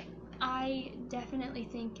moment? I definitely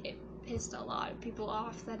think it pissed a lot of people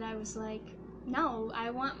off that I was like, no, I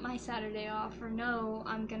want my Saturday off, or no,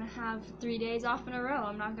 I'm gonna have 3 days off in a row.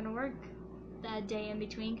 I'm not gonna work that day in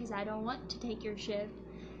between because I don't want to take your shift.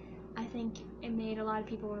 I think it made a lot of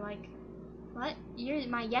people were like, what? You're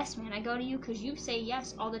my yes man. I go to you because you say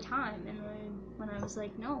yes all the time. And when I was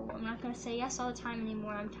like, no, I'm not going to say yes all the time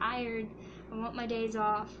anymore. I'm tired. I want my days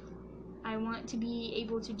off. I want to be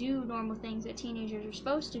able to do normal things that teenagers are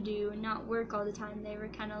supposed to do and not work all the time. They were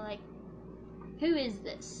kind of like, who is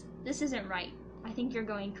this? This isn't right. I think you're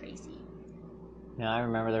going crazy. I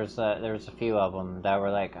remember there was a few of them that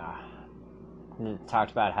were like,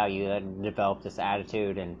 talked about how you had developed this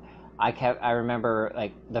attitude, and I remember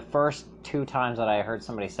like the first 2 times that I heard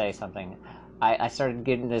somebody say something, I started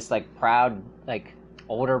getting this like proud like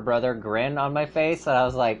older brother grin on my face, and I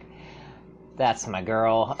was like, that's my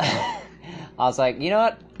girl. I was like, you know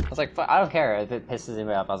what? I was like, I don't care if it pisses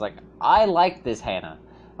me off. I was like, I like this Hannah.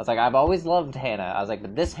 I was like, I've always loved Hannah. I was like,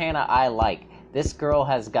 but this Hannah I like. This girl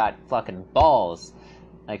has got fucking balls,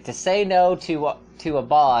 like to say no to a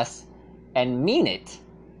boss and mean it,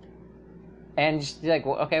 and just be like,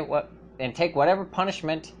 well, okay, what, and take whatever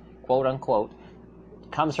punishment, quote unquote,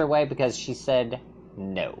 comes her way because she said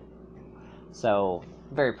no. So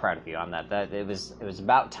very proud of you on that. That it was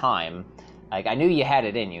about time. Like I knew you had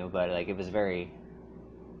it in you, but like it was very.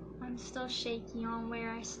 I'm still shaky on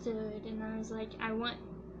where I stood, and I was like, I want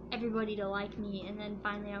everybody to like me, and then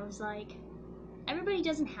finally I was like, everybody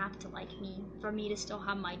doesn't have to like me for me to still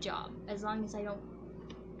have my job, as long as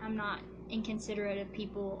I'm not inconsiderate of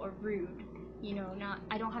people or rude,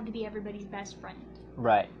 I don't have to be everybody's best friend.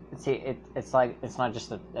 Right. See, it's like, it's not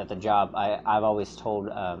just at the job. I've always told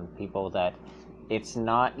people that it's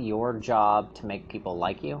not your job to make people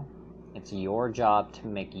like you. It's your job to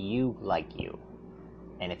make you like you.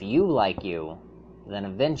 And if you like you, then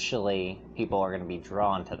eventually people are going to be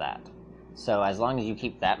drawn to that. So as long as you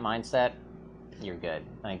keep that mindset, you're good.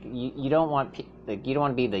 Like you don't want you don't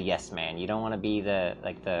want to be the yes man. You don't want to be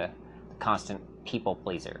the constant people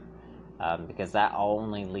pleaser, because that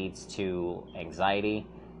only leads to anxiety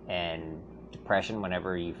and depression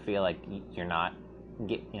whenever you feel like you're not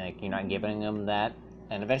giving them that,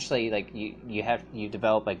 and eventually like you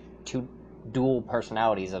develop like 2 dual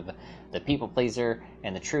personalities of the people pleaser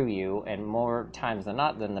and the true you, and more times than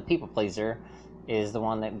not, then the people pleaser is the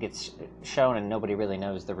one that gets shown and nobody really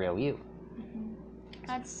knows the real you. Mm-hmm.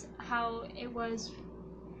 That's how it was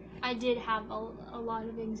I did have a lot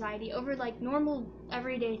of anxiety over like normal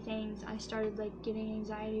everyday things. I started like getting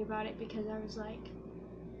anxiety about it because I was like,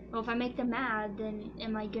 well, if I make them mad, then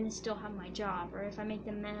am I gonna still have my job? Or if I make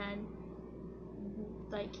them mad,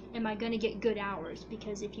 like, am I gonna get good hours?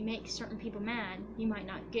 Because if you make certain people mad, you might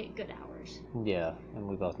not get good hours. Yeah, and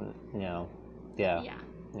we both, yeah.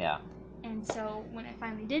 Yeah. And so when I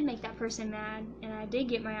finally did make that person mad, and I did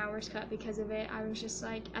get my hours cut because of it, I was just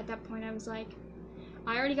like, at that point, I was like,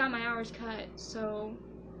 I already got my hours cut, so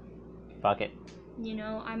fuck it.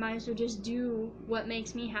 I might as well just do what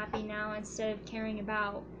makes me happy now instead of caring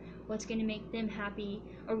about what's going to make them happy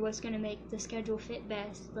or what's going to make the schedule fit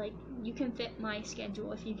best. Like, you can fit my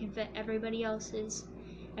schedule if you can fit everybody else's.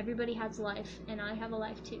 Everybody has life, and I have a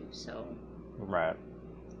life too, so. Right.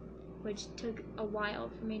 Which took a while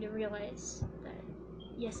for me to realize that,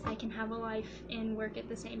 yes, I can have a life and work at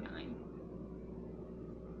the same time.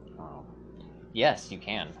 Oh. Yes, you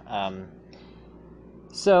can.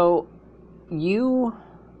 So, you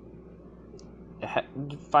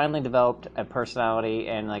finally developed a personality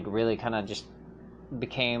and like really kind of just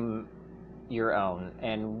became your own.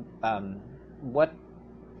 And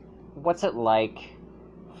what's it like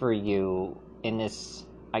for you in this,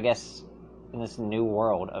 I guess, in this new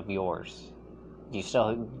world of yours? Do you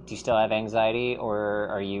still have anxiety, or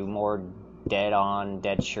are you more dead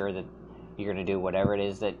sure that you're going to do whatever it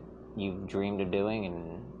is that you've dreamed of doing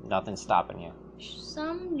and nothing's stopping you?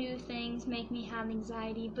 Some new things make me have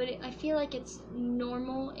anxiety, but I feel like it's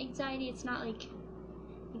normal anxiety. It's not like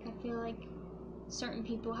I feel like certain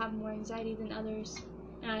people have more anxiety than others.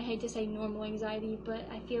 And I hate to say normal anxiety, but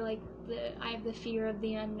I feel like I have the fear of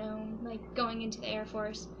the unknown. Like going into the Air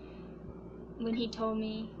Force, when he told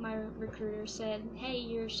me, my recruiter said, hey,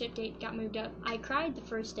 your ship date got moved up, I cried the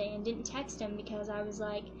first day and didn't text him because I was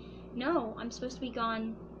like, no, I'm supposed to be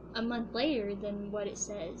gone a month later than what it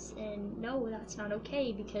says, and no, that's not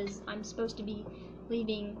okay because I'm supposed to be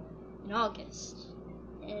leaving in August.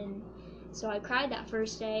 And so I cried that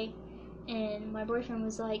first day, and my boyfriend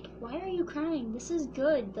was like, why are you crying? This is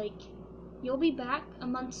good. Like, you'll be back a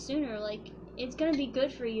month sooner. Like, it's gonna be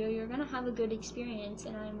good for you. You're gonna have a good experience.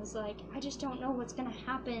 And I was like, I just don't know what's gonna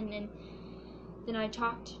happen. And then I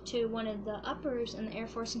talked to one of the uppers in the Air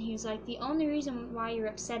Force, and he was like, the only reason why you're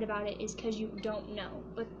upset about it is because you don't know.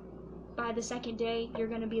 But by the second day, you're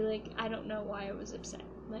gonna be like, I don't know why I was upset.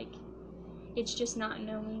 Like, it's just not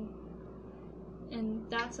knowing. And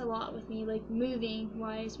that's a lot with me, like moving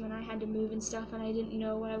wise, when I had to move and stuff and I didn't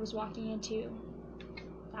know what I was walking into.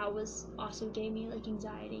 That was also gave me like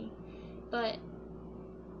anxiety. But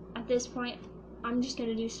at this point, I'm just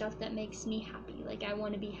gonna do stuff that makes me happy. Like, I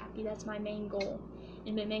want to be happy. That's my main goal.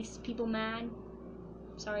 And if it makes people mad,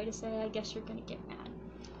 sorry to say, I guess you're gonna get mad.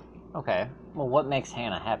 Okay. Well, what makes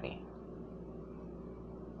Hannah happy?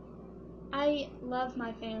 I love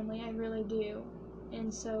my family, I really do.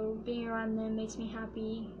 And so being around them makes me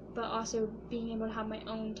happy, but also being able to have my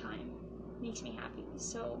own time makes me happy.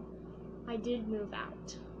 So I did move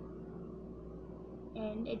out,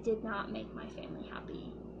 and it did not make my family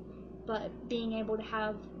happy. But being able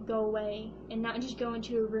to go away and not just go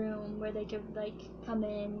into a room where they could like come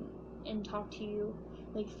in and talk to you,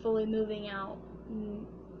 like fully moving out,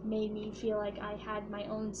 made me feel like I had my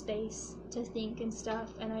own space to think and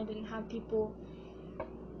stuff, and I didn't have people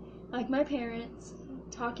like my parents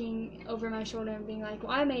talking over my shoulder and being like,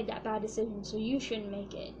 well, I made that bad decision, so you shouldn't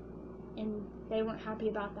make it. And they weren't happy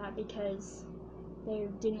about that because they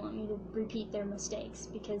didn't want me to repeat their mistakes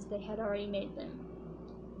because they had already made them.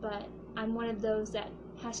 But I'm one of those that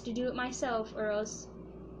has to do it myself, or else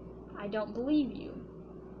I don't believe you.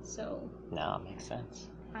 So No, it makes sense.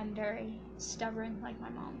 I'm very stubborn like my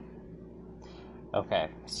mom. Okay,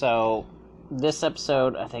 so this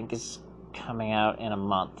episode I think is coming out in a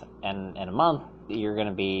month, and in a month you're going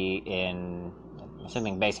to be in, I'm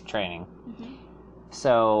assuming, basic training. Mm-hmm.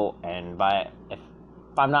 So, and if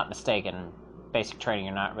I'm not mistaken, basic training,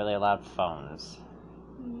 you're not really allowed phones.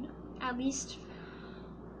 No, at least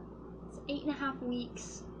it's 8.5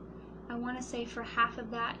 weeks. I want to say for half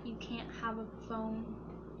of that you can't have a phone,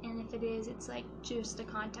 and if it is, it's like just to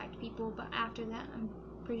contact people. But after that, I'm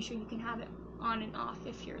pretty sure you can have it on and off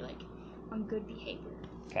if you're like on good behavior.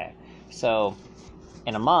 Okay, so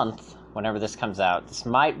in a month, whenever this comes out, this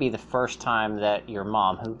might be the first time that your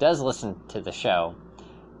mom, who does listen to the show,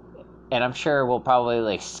 and I'm sure we'll probably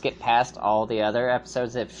like skip past all the other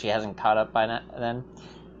episodes if she hasn't caught up by then,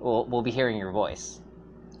 we'll be hearing your voice.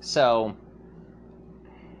 So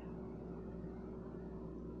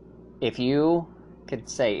if you could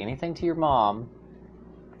say anything to your mom,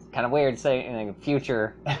 it's kind of weird saying in the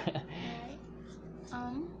future.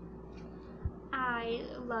 I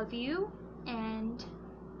I love you, and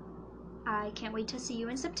I can't wait to see you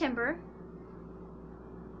in September.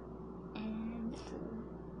 And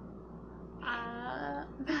I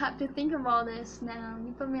have to think of all this now.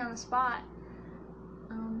 You put me on the spot.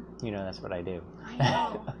 You know that's what I do. I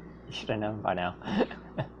know. You should have known by now.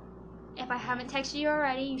 If I haven't texted you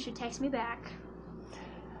already, you should text me back.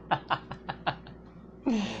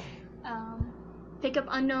 Pick up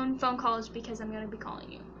unknown phone calls because I'm going to be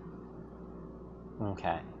calling you.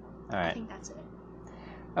 Okay. All right. I think that's it.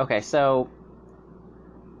 Okay, so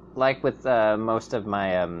like with most of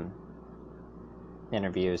my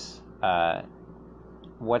interviews,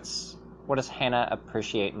 what does Hannah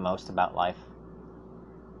appreciate most about life?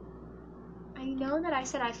 I know that I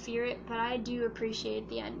said I fear it, but I do appreciate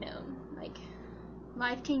the unknown. Like,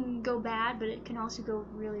 life can go bad, but it can also go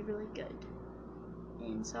really, really good.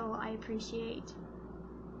 And so I appreciate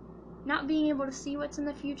not being able to see what's in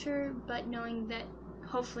the future, but knowing that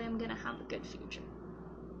hopefully I'm going to have a good future.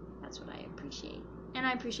 That's what I appreciate. And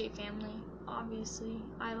I appreciate family, obviously.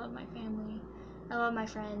 I love my family. I love my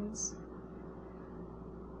friends.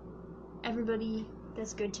 Everybody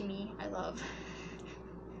that's good to me, I love.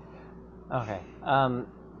 Okay.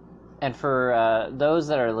 And for those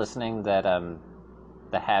that are listening that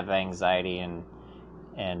have anxiety and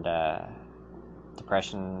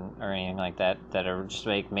depression or anything like that are just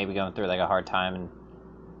maybe going through like a hard time and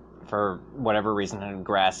for whatever reason had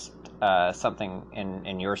grasped something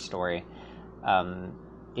in your story,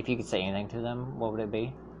 if you could say anything to them, what would it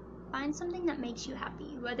be? Find something that makes you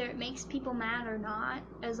happy, whether it makes people mad or not.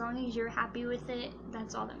 As long as you're happy with it,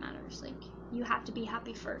 that's all that matters. Like, you have to be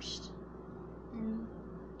happy first. And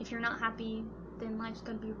if you're not happy, then life's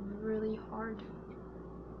gonna be really hard.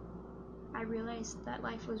 I realized that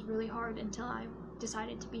life was really hard until I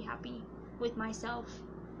decided to be happy with myself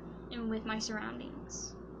and with my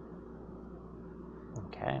surroundings.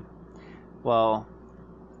 Okay. Well,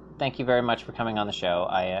 thank you very much for coming on the show.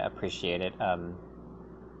 I appreciate it.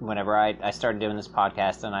 Whenever I started doing this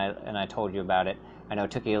podcast and I told you about it, I know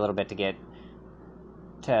it took you a little bit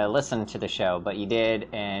to listen to the show, but you did,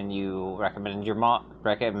 and you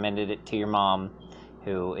recommended it to your mom,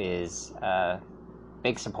 who is a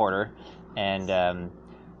big supporter, and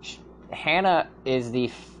Hannah is the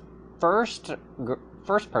first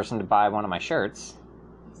person to buy one of my shirts.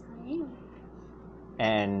 Yes, I am.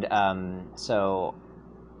 And so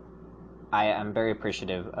I am very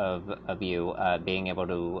appreciative of you being able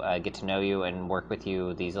to get to know you and work with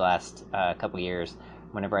you these last couple years.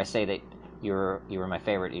 Whenever I say that you were my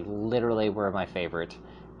favorite, you literally were my favorite.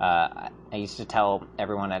 I used to tell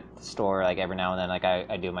everyone at the store, like every now and then, like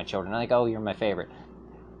I do with my children, like, oh, you're my favorite.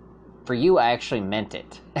 For you, I actually meant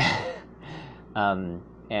it. And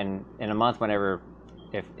in a month,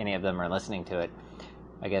 if any of them are listening to it,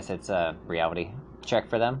 I guess it's a reality check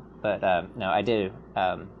for them. But no, I did.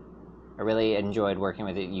 I really enjoyed working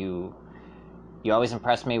with it. You always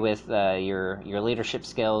impressed me with your leadership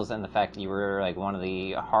skills and the fact that you were like one of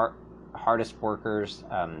the hardest workers,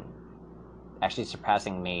 actually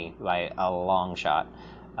surpassing me by a long shot.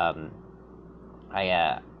 I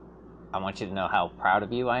want you to know how proud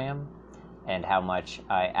of you I am and how much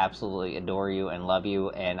I absolutely adore you and love you,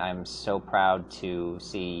 and I'm so proud to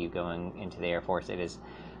see you going into the Air Force. It is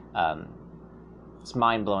it's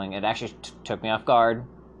mind-blowing. It actually took me off guard,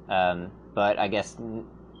 but I guess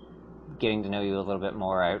getting to know you a little bit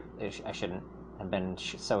more, I shouldn't have been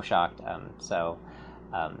so shocked.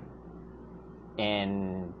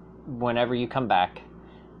 And whenever you come back,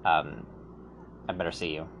 I better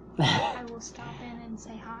see you. I will stop in and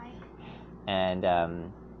say hi.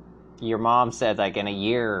 And your mom said like in a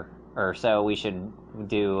year or so we should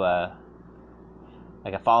do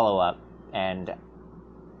like a follow-up, and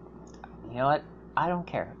you know what? I don't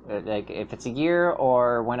care. Like if it's a year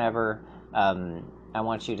or whenever, I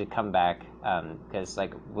want you to come back, because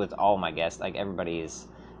like with all my guests, like everybody is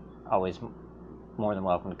always more than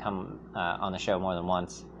welcome to come on the show more than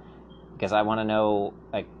once, because I want to know,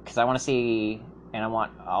 like, because I want to see, and I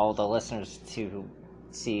want all the listeners to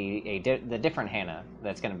see the different Hannah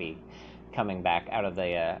that's going to be coming back out of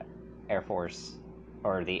the Air Force,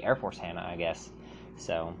 or the Air Force Hannah, I guess.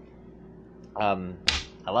 So, I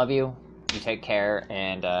love you. You take care,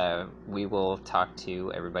 and we will talk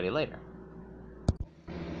to everybody later.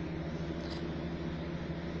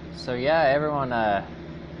 So yeah, everyone,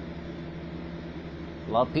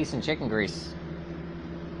 love, peace, and chicken grease.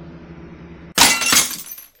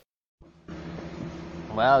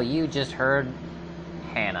 Well, you just heard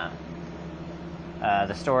Hannah.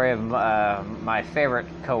 The story of my favorite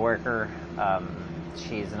coworker.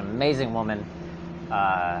 She's an amazing woman.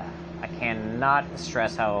 I cannot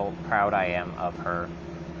stress how proud I am of her.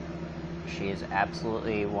 She is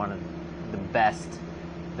absolutely one of the best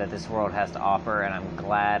that this world has to offer, and I'm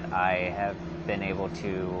glad I have been able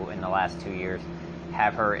to, in the last 2 years,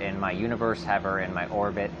 have her in my universe, have her in my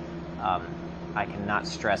orbit. I cannot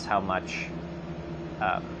stress how much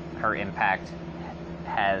her impact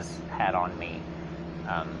has had on me.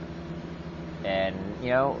 And, you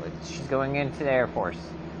know, she's going into the Air Force,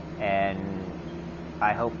 and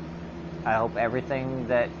I hope everything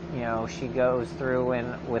that, you know, she goes through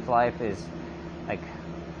with life is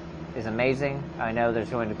amazing. I know there's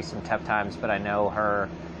going to be some tough times, but I know her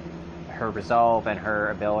resolve and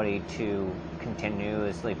her ability to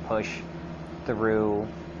continuously push through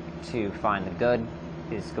to find the good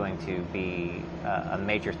is going to be a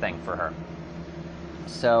major thing for her.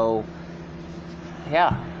 So,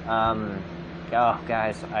 yeah. Oh,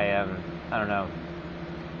 guys, I don't know.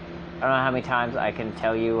 I don't know how many times I can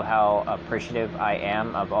tell you how appreciative I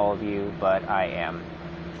am of all of you, but I am.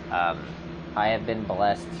 I have been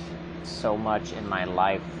blessed so much in my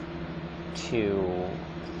life to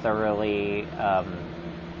thoroughly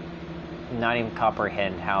not even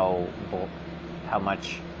comprehend how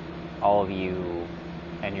much all of you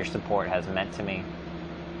and your support has meant to me.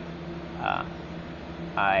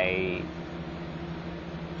 I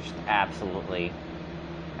just absolutely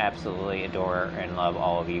adore and love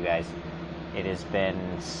all of you guys. It has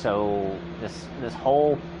been so, this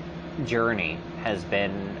whole journey has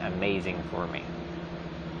been amazing for me.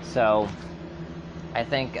 So I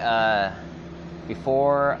think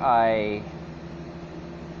before I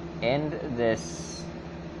end this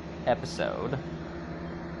episode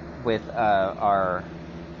with our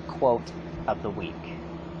quote of the week,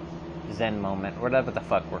 Zen moment, whatever the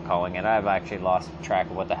fuck we're calling it. I've actually lost track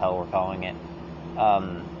of what the hell we're calling it.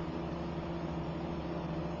 I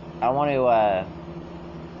want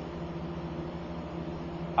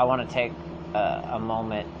to take a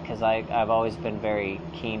moment, because I've always been very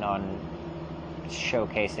keen on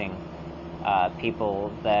showcasing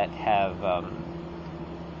people that have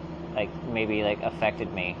maybe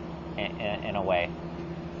affected me in a way.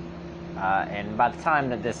 And by the time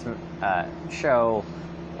that this show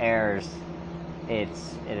airs, it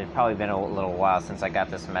had probably been a little while since I got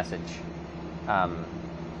this message,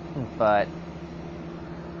 but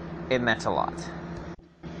it meant a lot.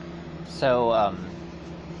 So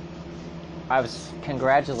I was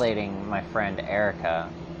congratulating my friend Erica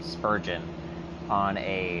Spurgeon on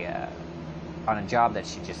a job that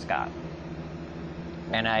she just got,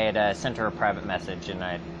 and I had sent her a private message, and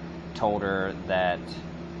I told her that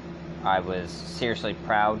I was seriously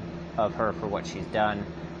proud of her for what she's done.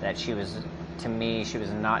 That she was, to me, she was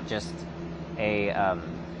not just a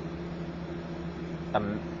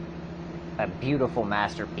beautiful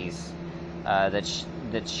masterpiece. That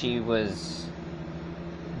she was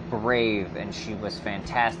brave, and she was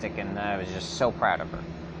fantastic, and I was just so proud of her.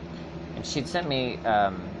 And she'd sent me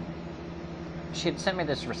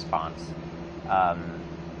this response,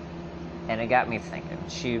 and it got me thinking.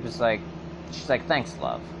 She's like, thanks,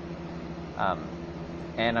 love.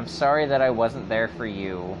 And I'm sorry that I wasn't there for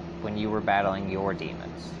you when you were battling your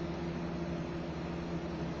demons.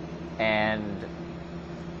 And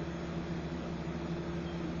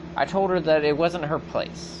I told her that it wasn't her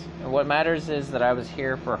place. And what matters is that I was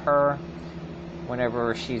here for her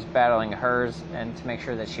whenever she's battling hers, and to make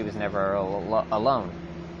sure that she was never alone.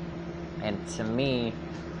 And to me,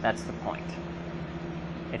 that's the point.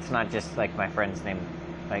 It's not just like my friend's name,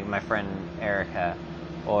 like my friend Erica,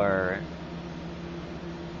 or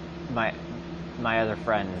my other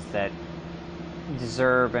friends that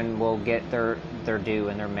deserve and will get their due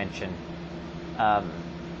and their mention.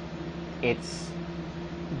 It's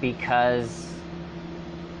because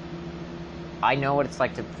I know what it's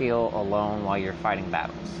like to feel alone while you're fighting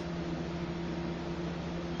battles.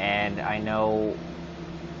 And I know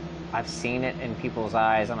I've seen it in people's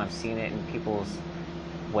eyes, and I've seen it in people's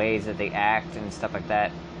ways that they act and stuff like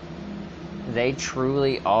that. There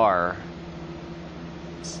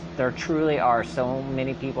truly are so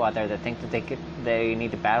many people out there that think that they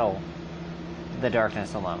need to battle the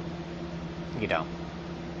darkness alone. You don't.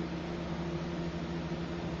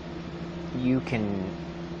 You can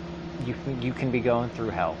be going through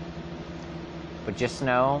hell, but just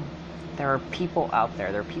know there are people out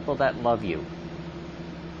there. There are people that love you,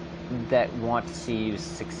 that want to see you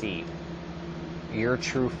succeed. Your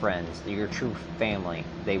true friends, your true family,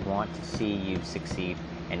 they want to see you succeed,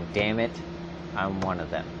 and damn it, I'm one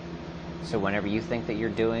of them. So whenever you think that you're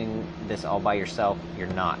doing this all by yourself, you're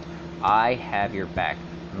not. I have your back.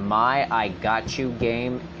 My I got you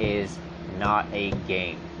game is not a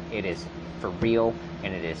game. It is for real,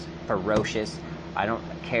 and it is ferocious. I don't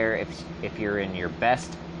care if you're in your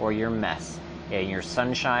best or your mess, in your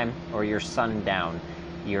sunshine or your sundown,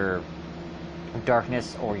 your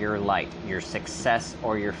darkness or your light, your success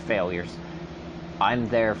or your failures. I'm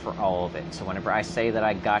there for all of it. So whenever I say that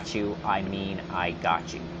I got you, I mean I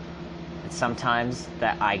got you. And sometimes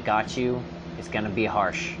that I got you is gonna be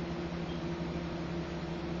harsh.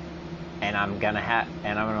 And I'm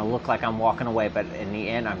gonna look like I'm walking away, but in the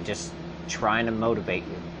end I'm just trying to motivate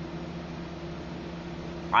you.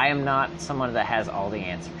 I am not someone that has all the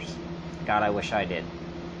answers. God, I wish I did.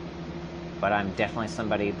 But I'm definitely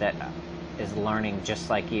somebody that is learning just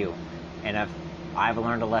like you. And if I've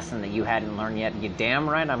learned a lesson that you hadn't learned yet, you damn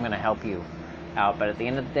right I'm going to help you out. But at the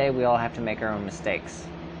end of the day, we all have to make our own mistakes.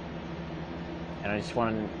 And I just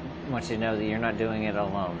want you to know that you're not doing it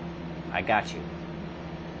alone. I got you.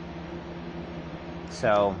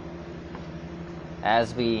 So,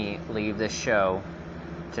 as we leave this show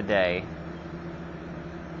today,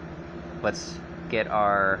 let's get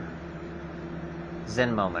our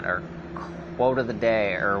Zen moment, or quote of the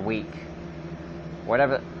day, or week,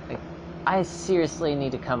 whatever. I seriously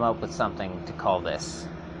need to come up with something to call this.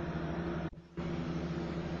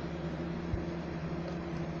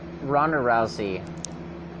 Ronda Rousey,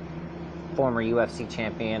 former UFC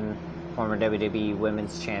champion, former WWE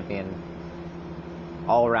Women's Champion,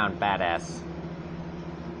 all-around badass.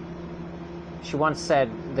 She once said,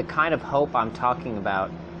 "The kind of hope I'm talking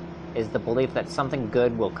about is the belief that something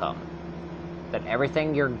good will come. That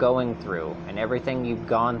everything you're going through and everything you've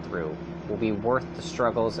gone through will be worth the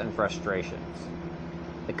struggles and frustrations.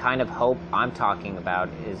 The kind of hope I'm talking about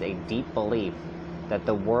is a deep belief that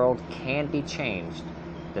the world can be changed,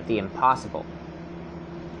 that the impossible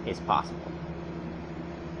is possible."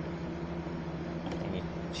 And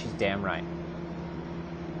she's damn right.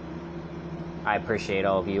 I appreciate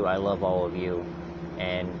all of you. I love all of you.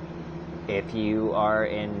 And if you are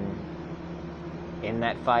in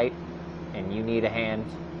that fight and you need a hand,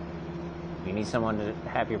 you need someone to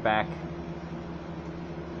have your back,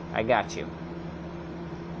 I got you.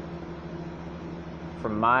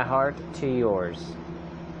 From my heart to yours.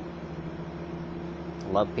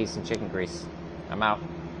 Love, peace, and chicken grease. I'm out.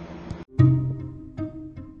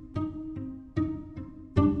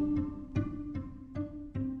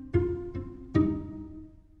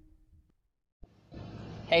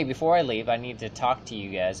 Hey, before I leave, I need to talk to you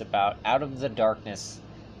guys about Out of the Darkness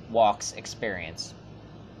Walks experience.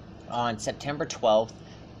 On September 12th,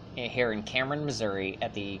 here in Cameron, Missouri,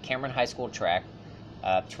 at the Cameron High School track,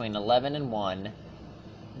 between 11 and 1,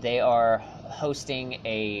 they are hosting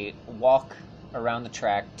a walk around the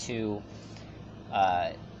track to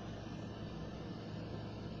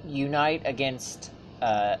unite against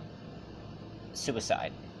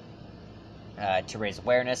suicide. To raise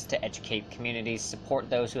awareness, to educate communities,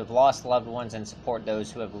 support those who have lost loved ones, and support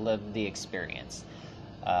those who have lived the experience.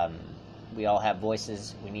 We all have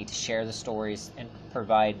voices. We need to share the stories and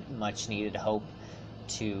provide much-needed hope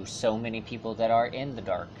to so many people that are in the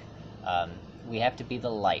dark. We have to be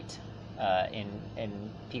the light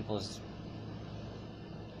in people's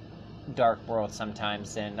dark world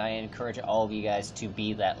sometimes, and I encourage all of you guys to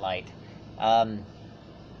be that light.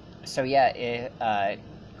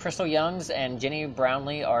 Crystal Youngs and Jenny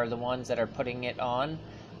Brownlee are the ones that are putting it on.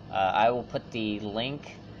 I will put the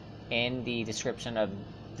link in the description of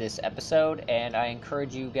this episode, and I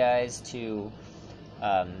encourage you guys to,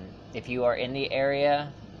 if you are in the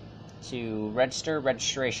area, to register.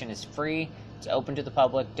 Registration is free. It's open to the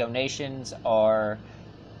public. Donations are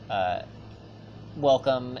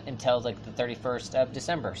welcome until like the 31st of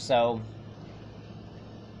December. So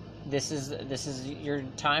this is your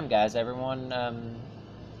time, guys. Everyone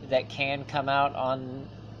that can come out on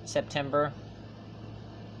September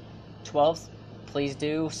 12th, please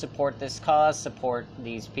do support this cause, support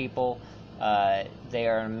these people. They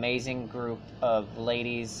are an amazing group of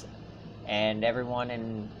ladies, and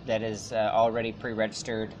everyone that is already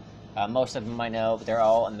pre-registered. Most of them I know, but they're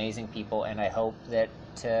all amazing people, and I hope that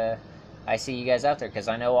I see you guys out there, because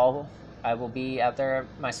I know I will be out there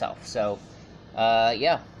myself. So,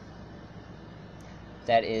 yeah.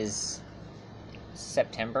 That is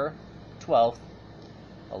September 12th,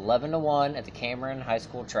 11 to 1 at the Cameron High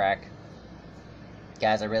School track.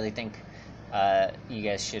 Guys, I really think you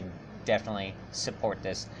guys should definitely support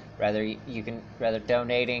this. Rather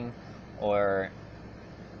donating or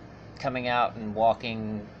coming out and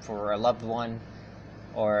walking for a loved one,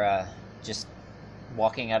 or just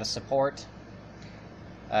walking out of support.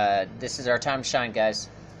 This is our time to shine, guys.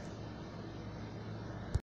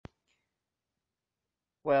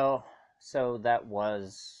 Well, so that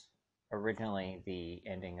was originally the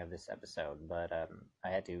ending of this episode, but I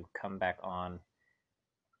had to come back on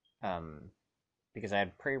um, because I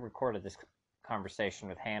had pre-recorded this conversation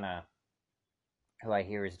with Hannah, who I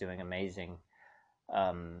hear is doing amazing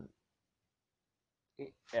um,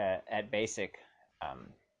 at Basic um,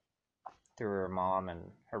 through her mom and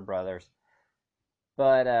her brothers.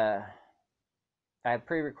 But I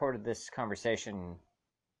pre-recorded this conversation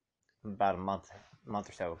about a month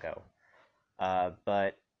or so ago.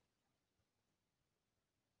 But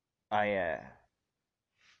I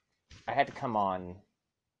I had to come on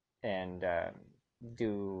and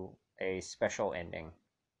do a special ending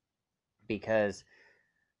because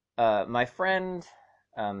my friend,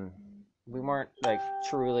 we weren't like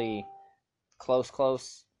truly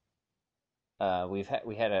close. We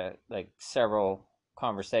had a like several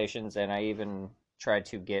conversations, and I even tried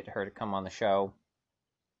to get her to come on the show,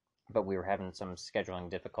 but we were having some scheduling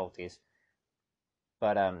difficulties.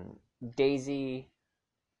 But Daisy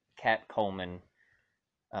Cat Coleman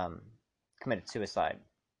um, committed suicide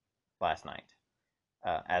last night,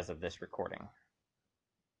 as of this recording.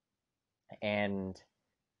 And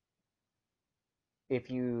if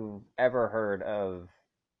you've ever heard of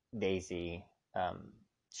Daisy,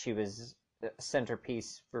 she was the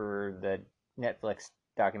centerpiece for the Netflix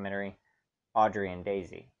documentary Audrey and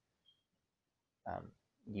Daisy.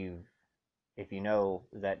 You, if you know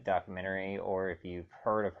that documentary, or if you've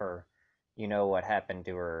heard of her, you know what happened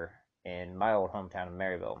to her in my old hometown of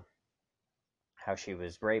Maryville. How she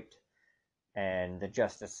was raped, and the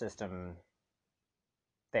justice system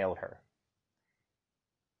failed her.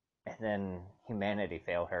 And then humanity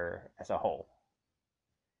failed her as a whole.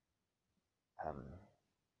 Um,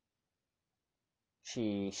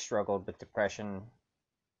 she struggled with depression.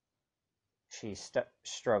 She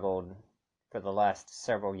struggled for the last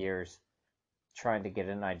several years trying to get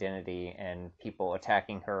an identity, and people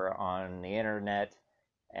attacking her on the internet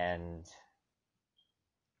and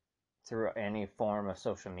through any form of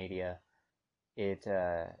social media. It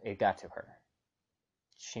got to her.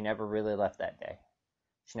 She never really left that day.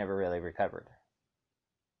 She never really recovered.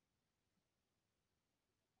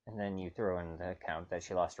 And then you throw in the account that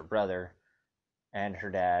she lost her brother and her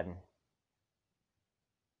dad.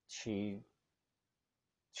 She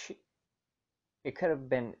it could have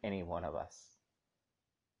been any one of us.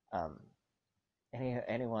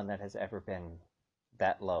 Anyone that has ever been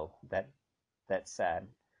that low, that sad,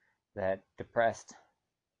 that depressed,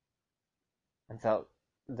 and felt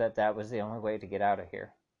that that was the only way to get out of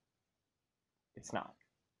here. It's not.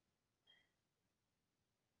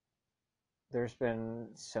 There's been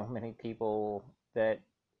so many people that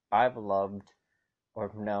I've loved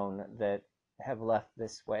or known that have left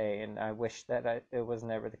this way, and I wish that it was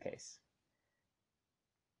never the case.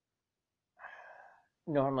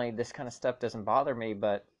 Normally, this kind of stuff doesn't bother me,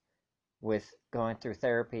 but with going through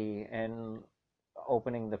therapy and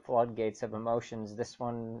opening the floodgates of emotions, this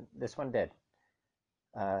one did.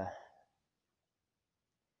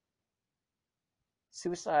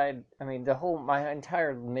 Suicide, I mean, my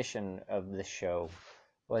entire mission of this show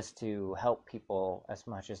was to help people as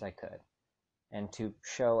much as I could, and to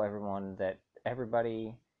show everyone that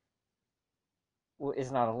everybody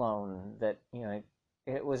is not alone. That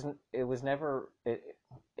it was never.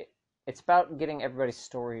 It's about getting everybody's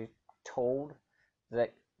story told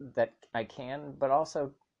that I can, but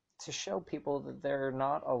also to show people that they're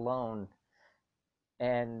not alone,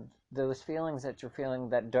 and those feelings that you're feeling,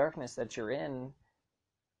 that darkness that you're in,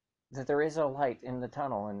 that there is a light in the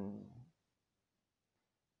tunnel. And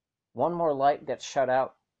one more light gets shut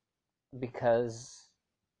out because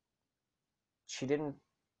she didn't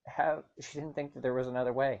think that there was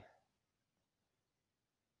another way.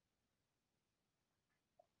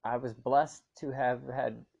 I was blessed to have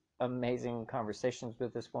had amazing conversations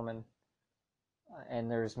with this woman, and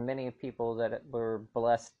there's many people that were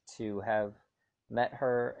blessed to have met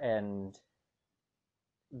her and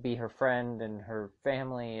be her friend and her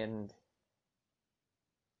family.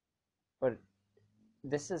 But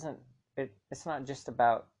this isn't it's not just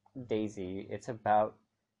about Daisy. It's about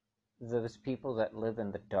those people that live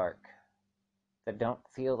in the dark, that don't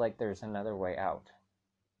feel like there's another way out.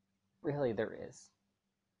 Really, there is.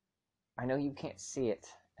 I know you can't see it,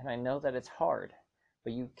 and I know that it's hard,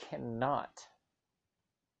 but you cannot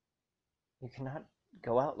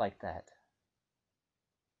go out like that.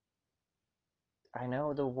 I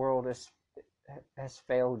know the world has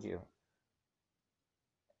failed you,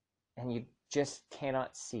 and you just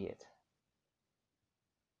cannot see it.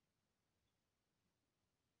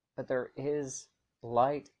 But there is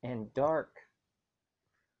light and dark.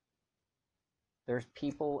 There's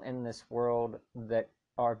people in this world that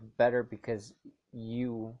are better because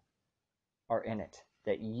you are in it,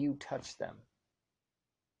 that you touch them.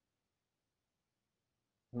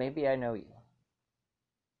 Maybe I know you.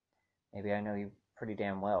 Maybe I know you pretty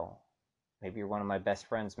damn well. Maybe you're one of my best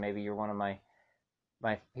friends. Maybe you're one of my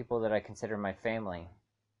people that I consider my family.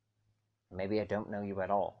 Maybe I don't know you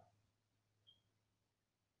at all.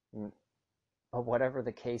 But whatever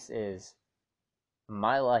the case is,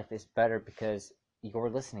 my life is better because you're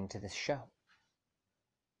listening to this show.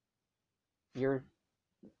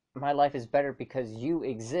 My life is better because you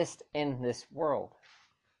exist in this world.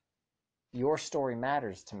 Your story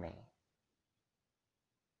matters to me.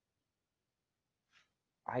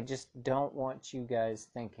 I just don't want you guys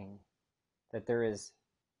thinking that there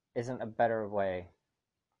isn't a better way.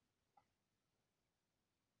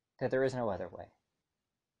 That there is no other way.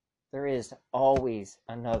 There is always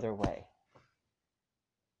another way.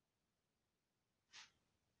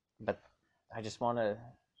 But I just wanted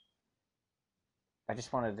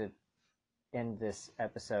to end this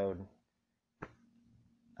episode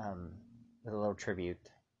with a little tribute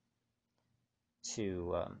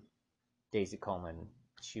to Daisy Coleman.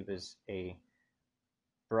 She was a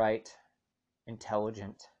bright,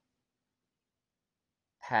 intelligent,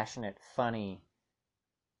 passionate, funny,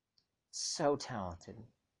 so talented,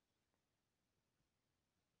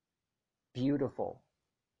 beautiful,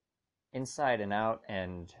 inside and out,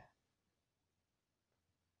 and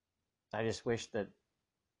I just wish that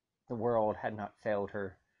the world had not failed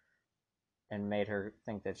her and made her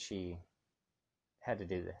think that she had to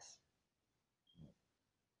do this.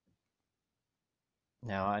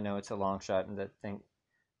 Now I know it's a long shot, and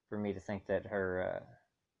for me to think that her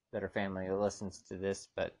family listens to this,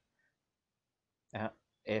 but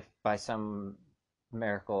if by some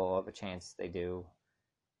miracle of a chance they do,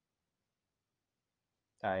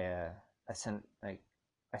 I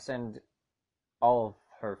send all of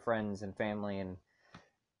her friends and family and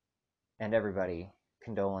everybody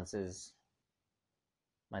condolences,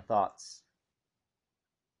 my thoughts.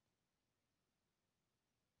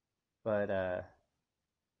 But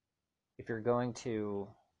if you're going to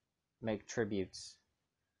make tributes,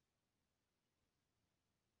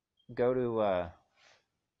 go to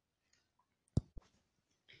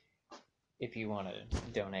if you want to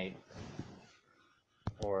donate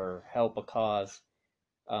or help a cause,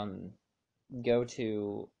 go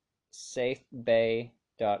to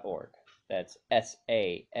safebae.org. That's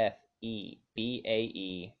SAFEBAE.org.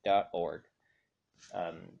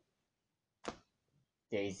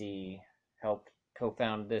 Daisy helped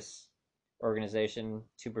co-found this organization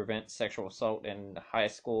to prevent sexual assault in high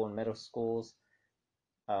school and middle schools,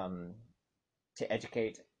 to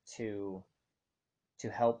educate, to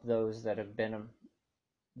help those that have been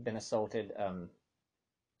assaulted.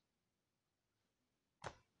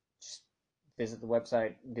 Just visit the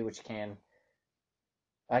website, do what you can.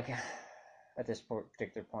 At this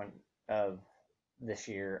particular point of this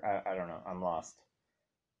year, I don't know, I'm lost.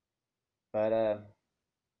 But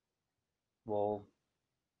we'll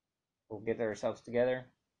get ourselves together.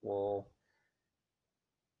 We'll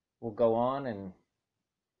go on and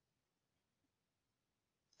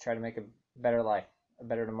try to make a better life, a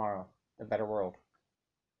better tomorrow, a better world.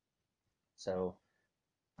 So,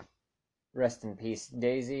 rest in peace,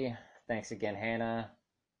 Daisy. Thanks again, Hannah,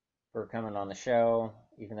 for coming on the show,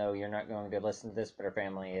 even though you're not going to listen to this, but her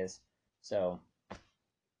family is. So,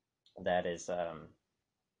 that is,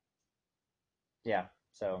 yeah.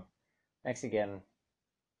 So, thanks again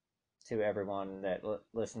to everyone that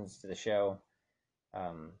listens to the show.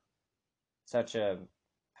 Such a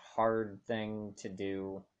hard thing to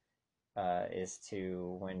do is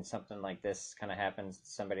to, when something like this kind of happens to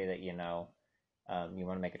somebody that you know, you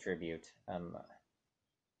want to make a tribute.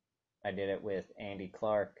 I did it with Andy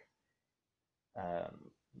Clark,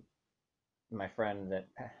 my friend that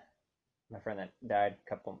died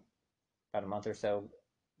about a month or so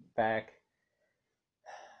back,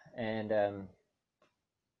 and I'm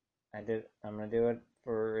gonna do it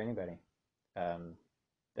for anybody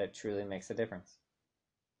that truly makes a difference.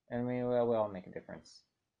 And we all make a difference,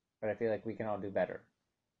 but I feel like we can all do better.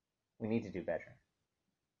 We need to do better.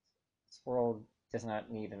 This world does not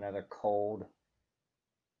need another cold,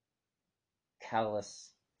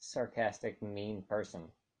 callous, sarcastic, mean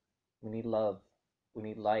person. We need love. We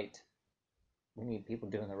need light. We need people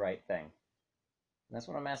doing the right thing. And that's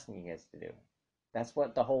what I'm asking you guys to do. That's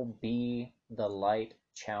what the whole Be the Light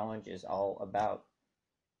challenge is all about.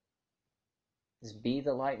 Is be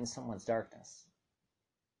the light in someone's darkness.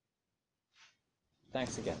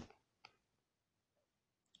 Thanks again.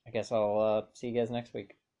 I guess I'll see you guys next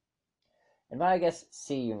week. And by I guess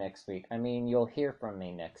see you next week, I mean you'll hear from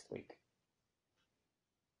me next week.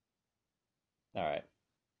 Alright.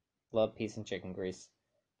 Love, peace, and chicken grease.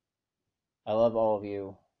 I love all of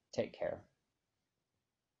you. Take care.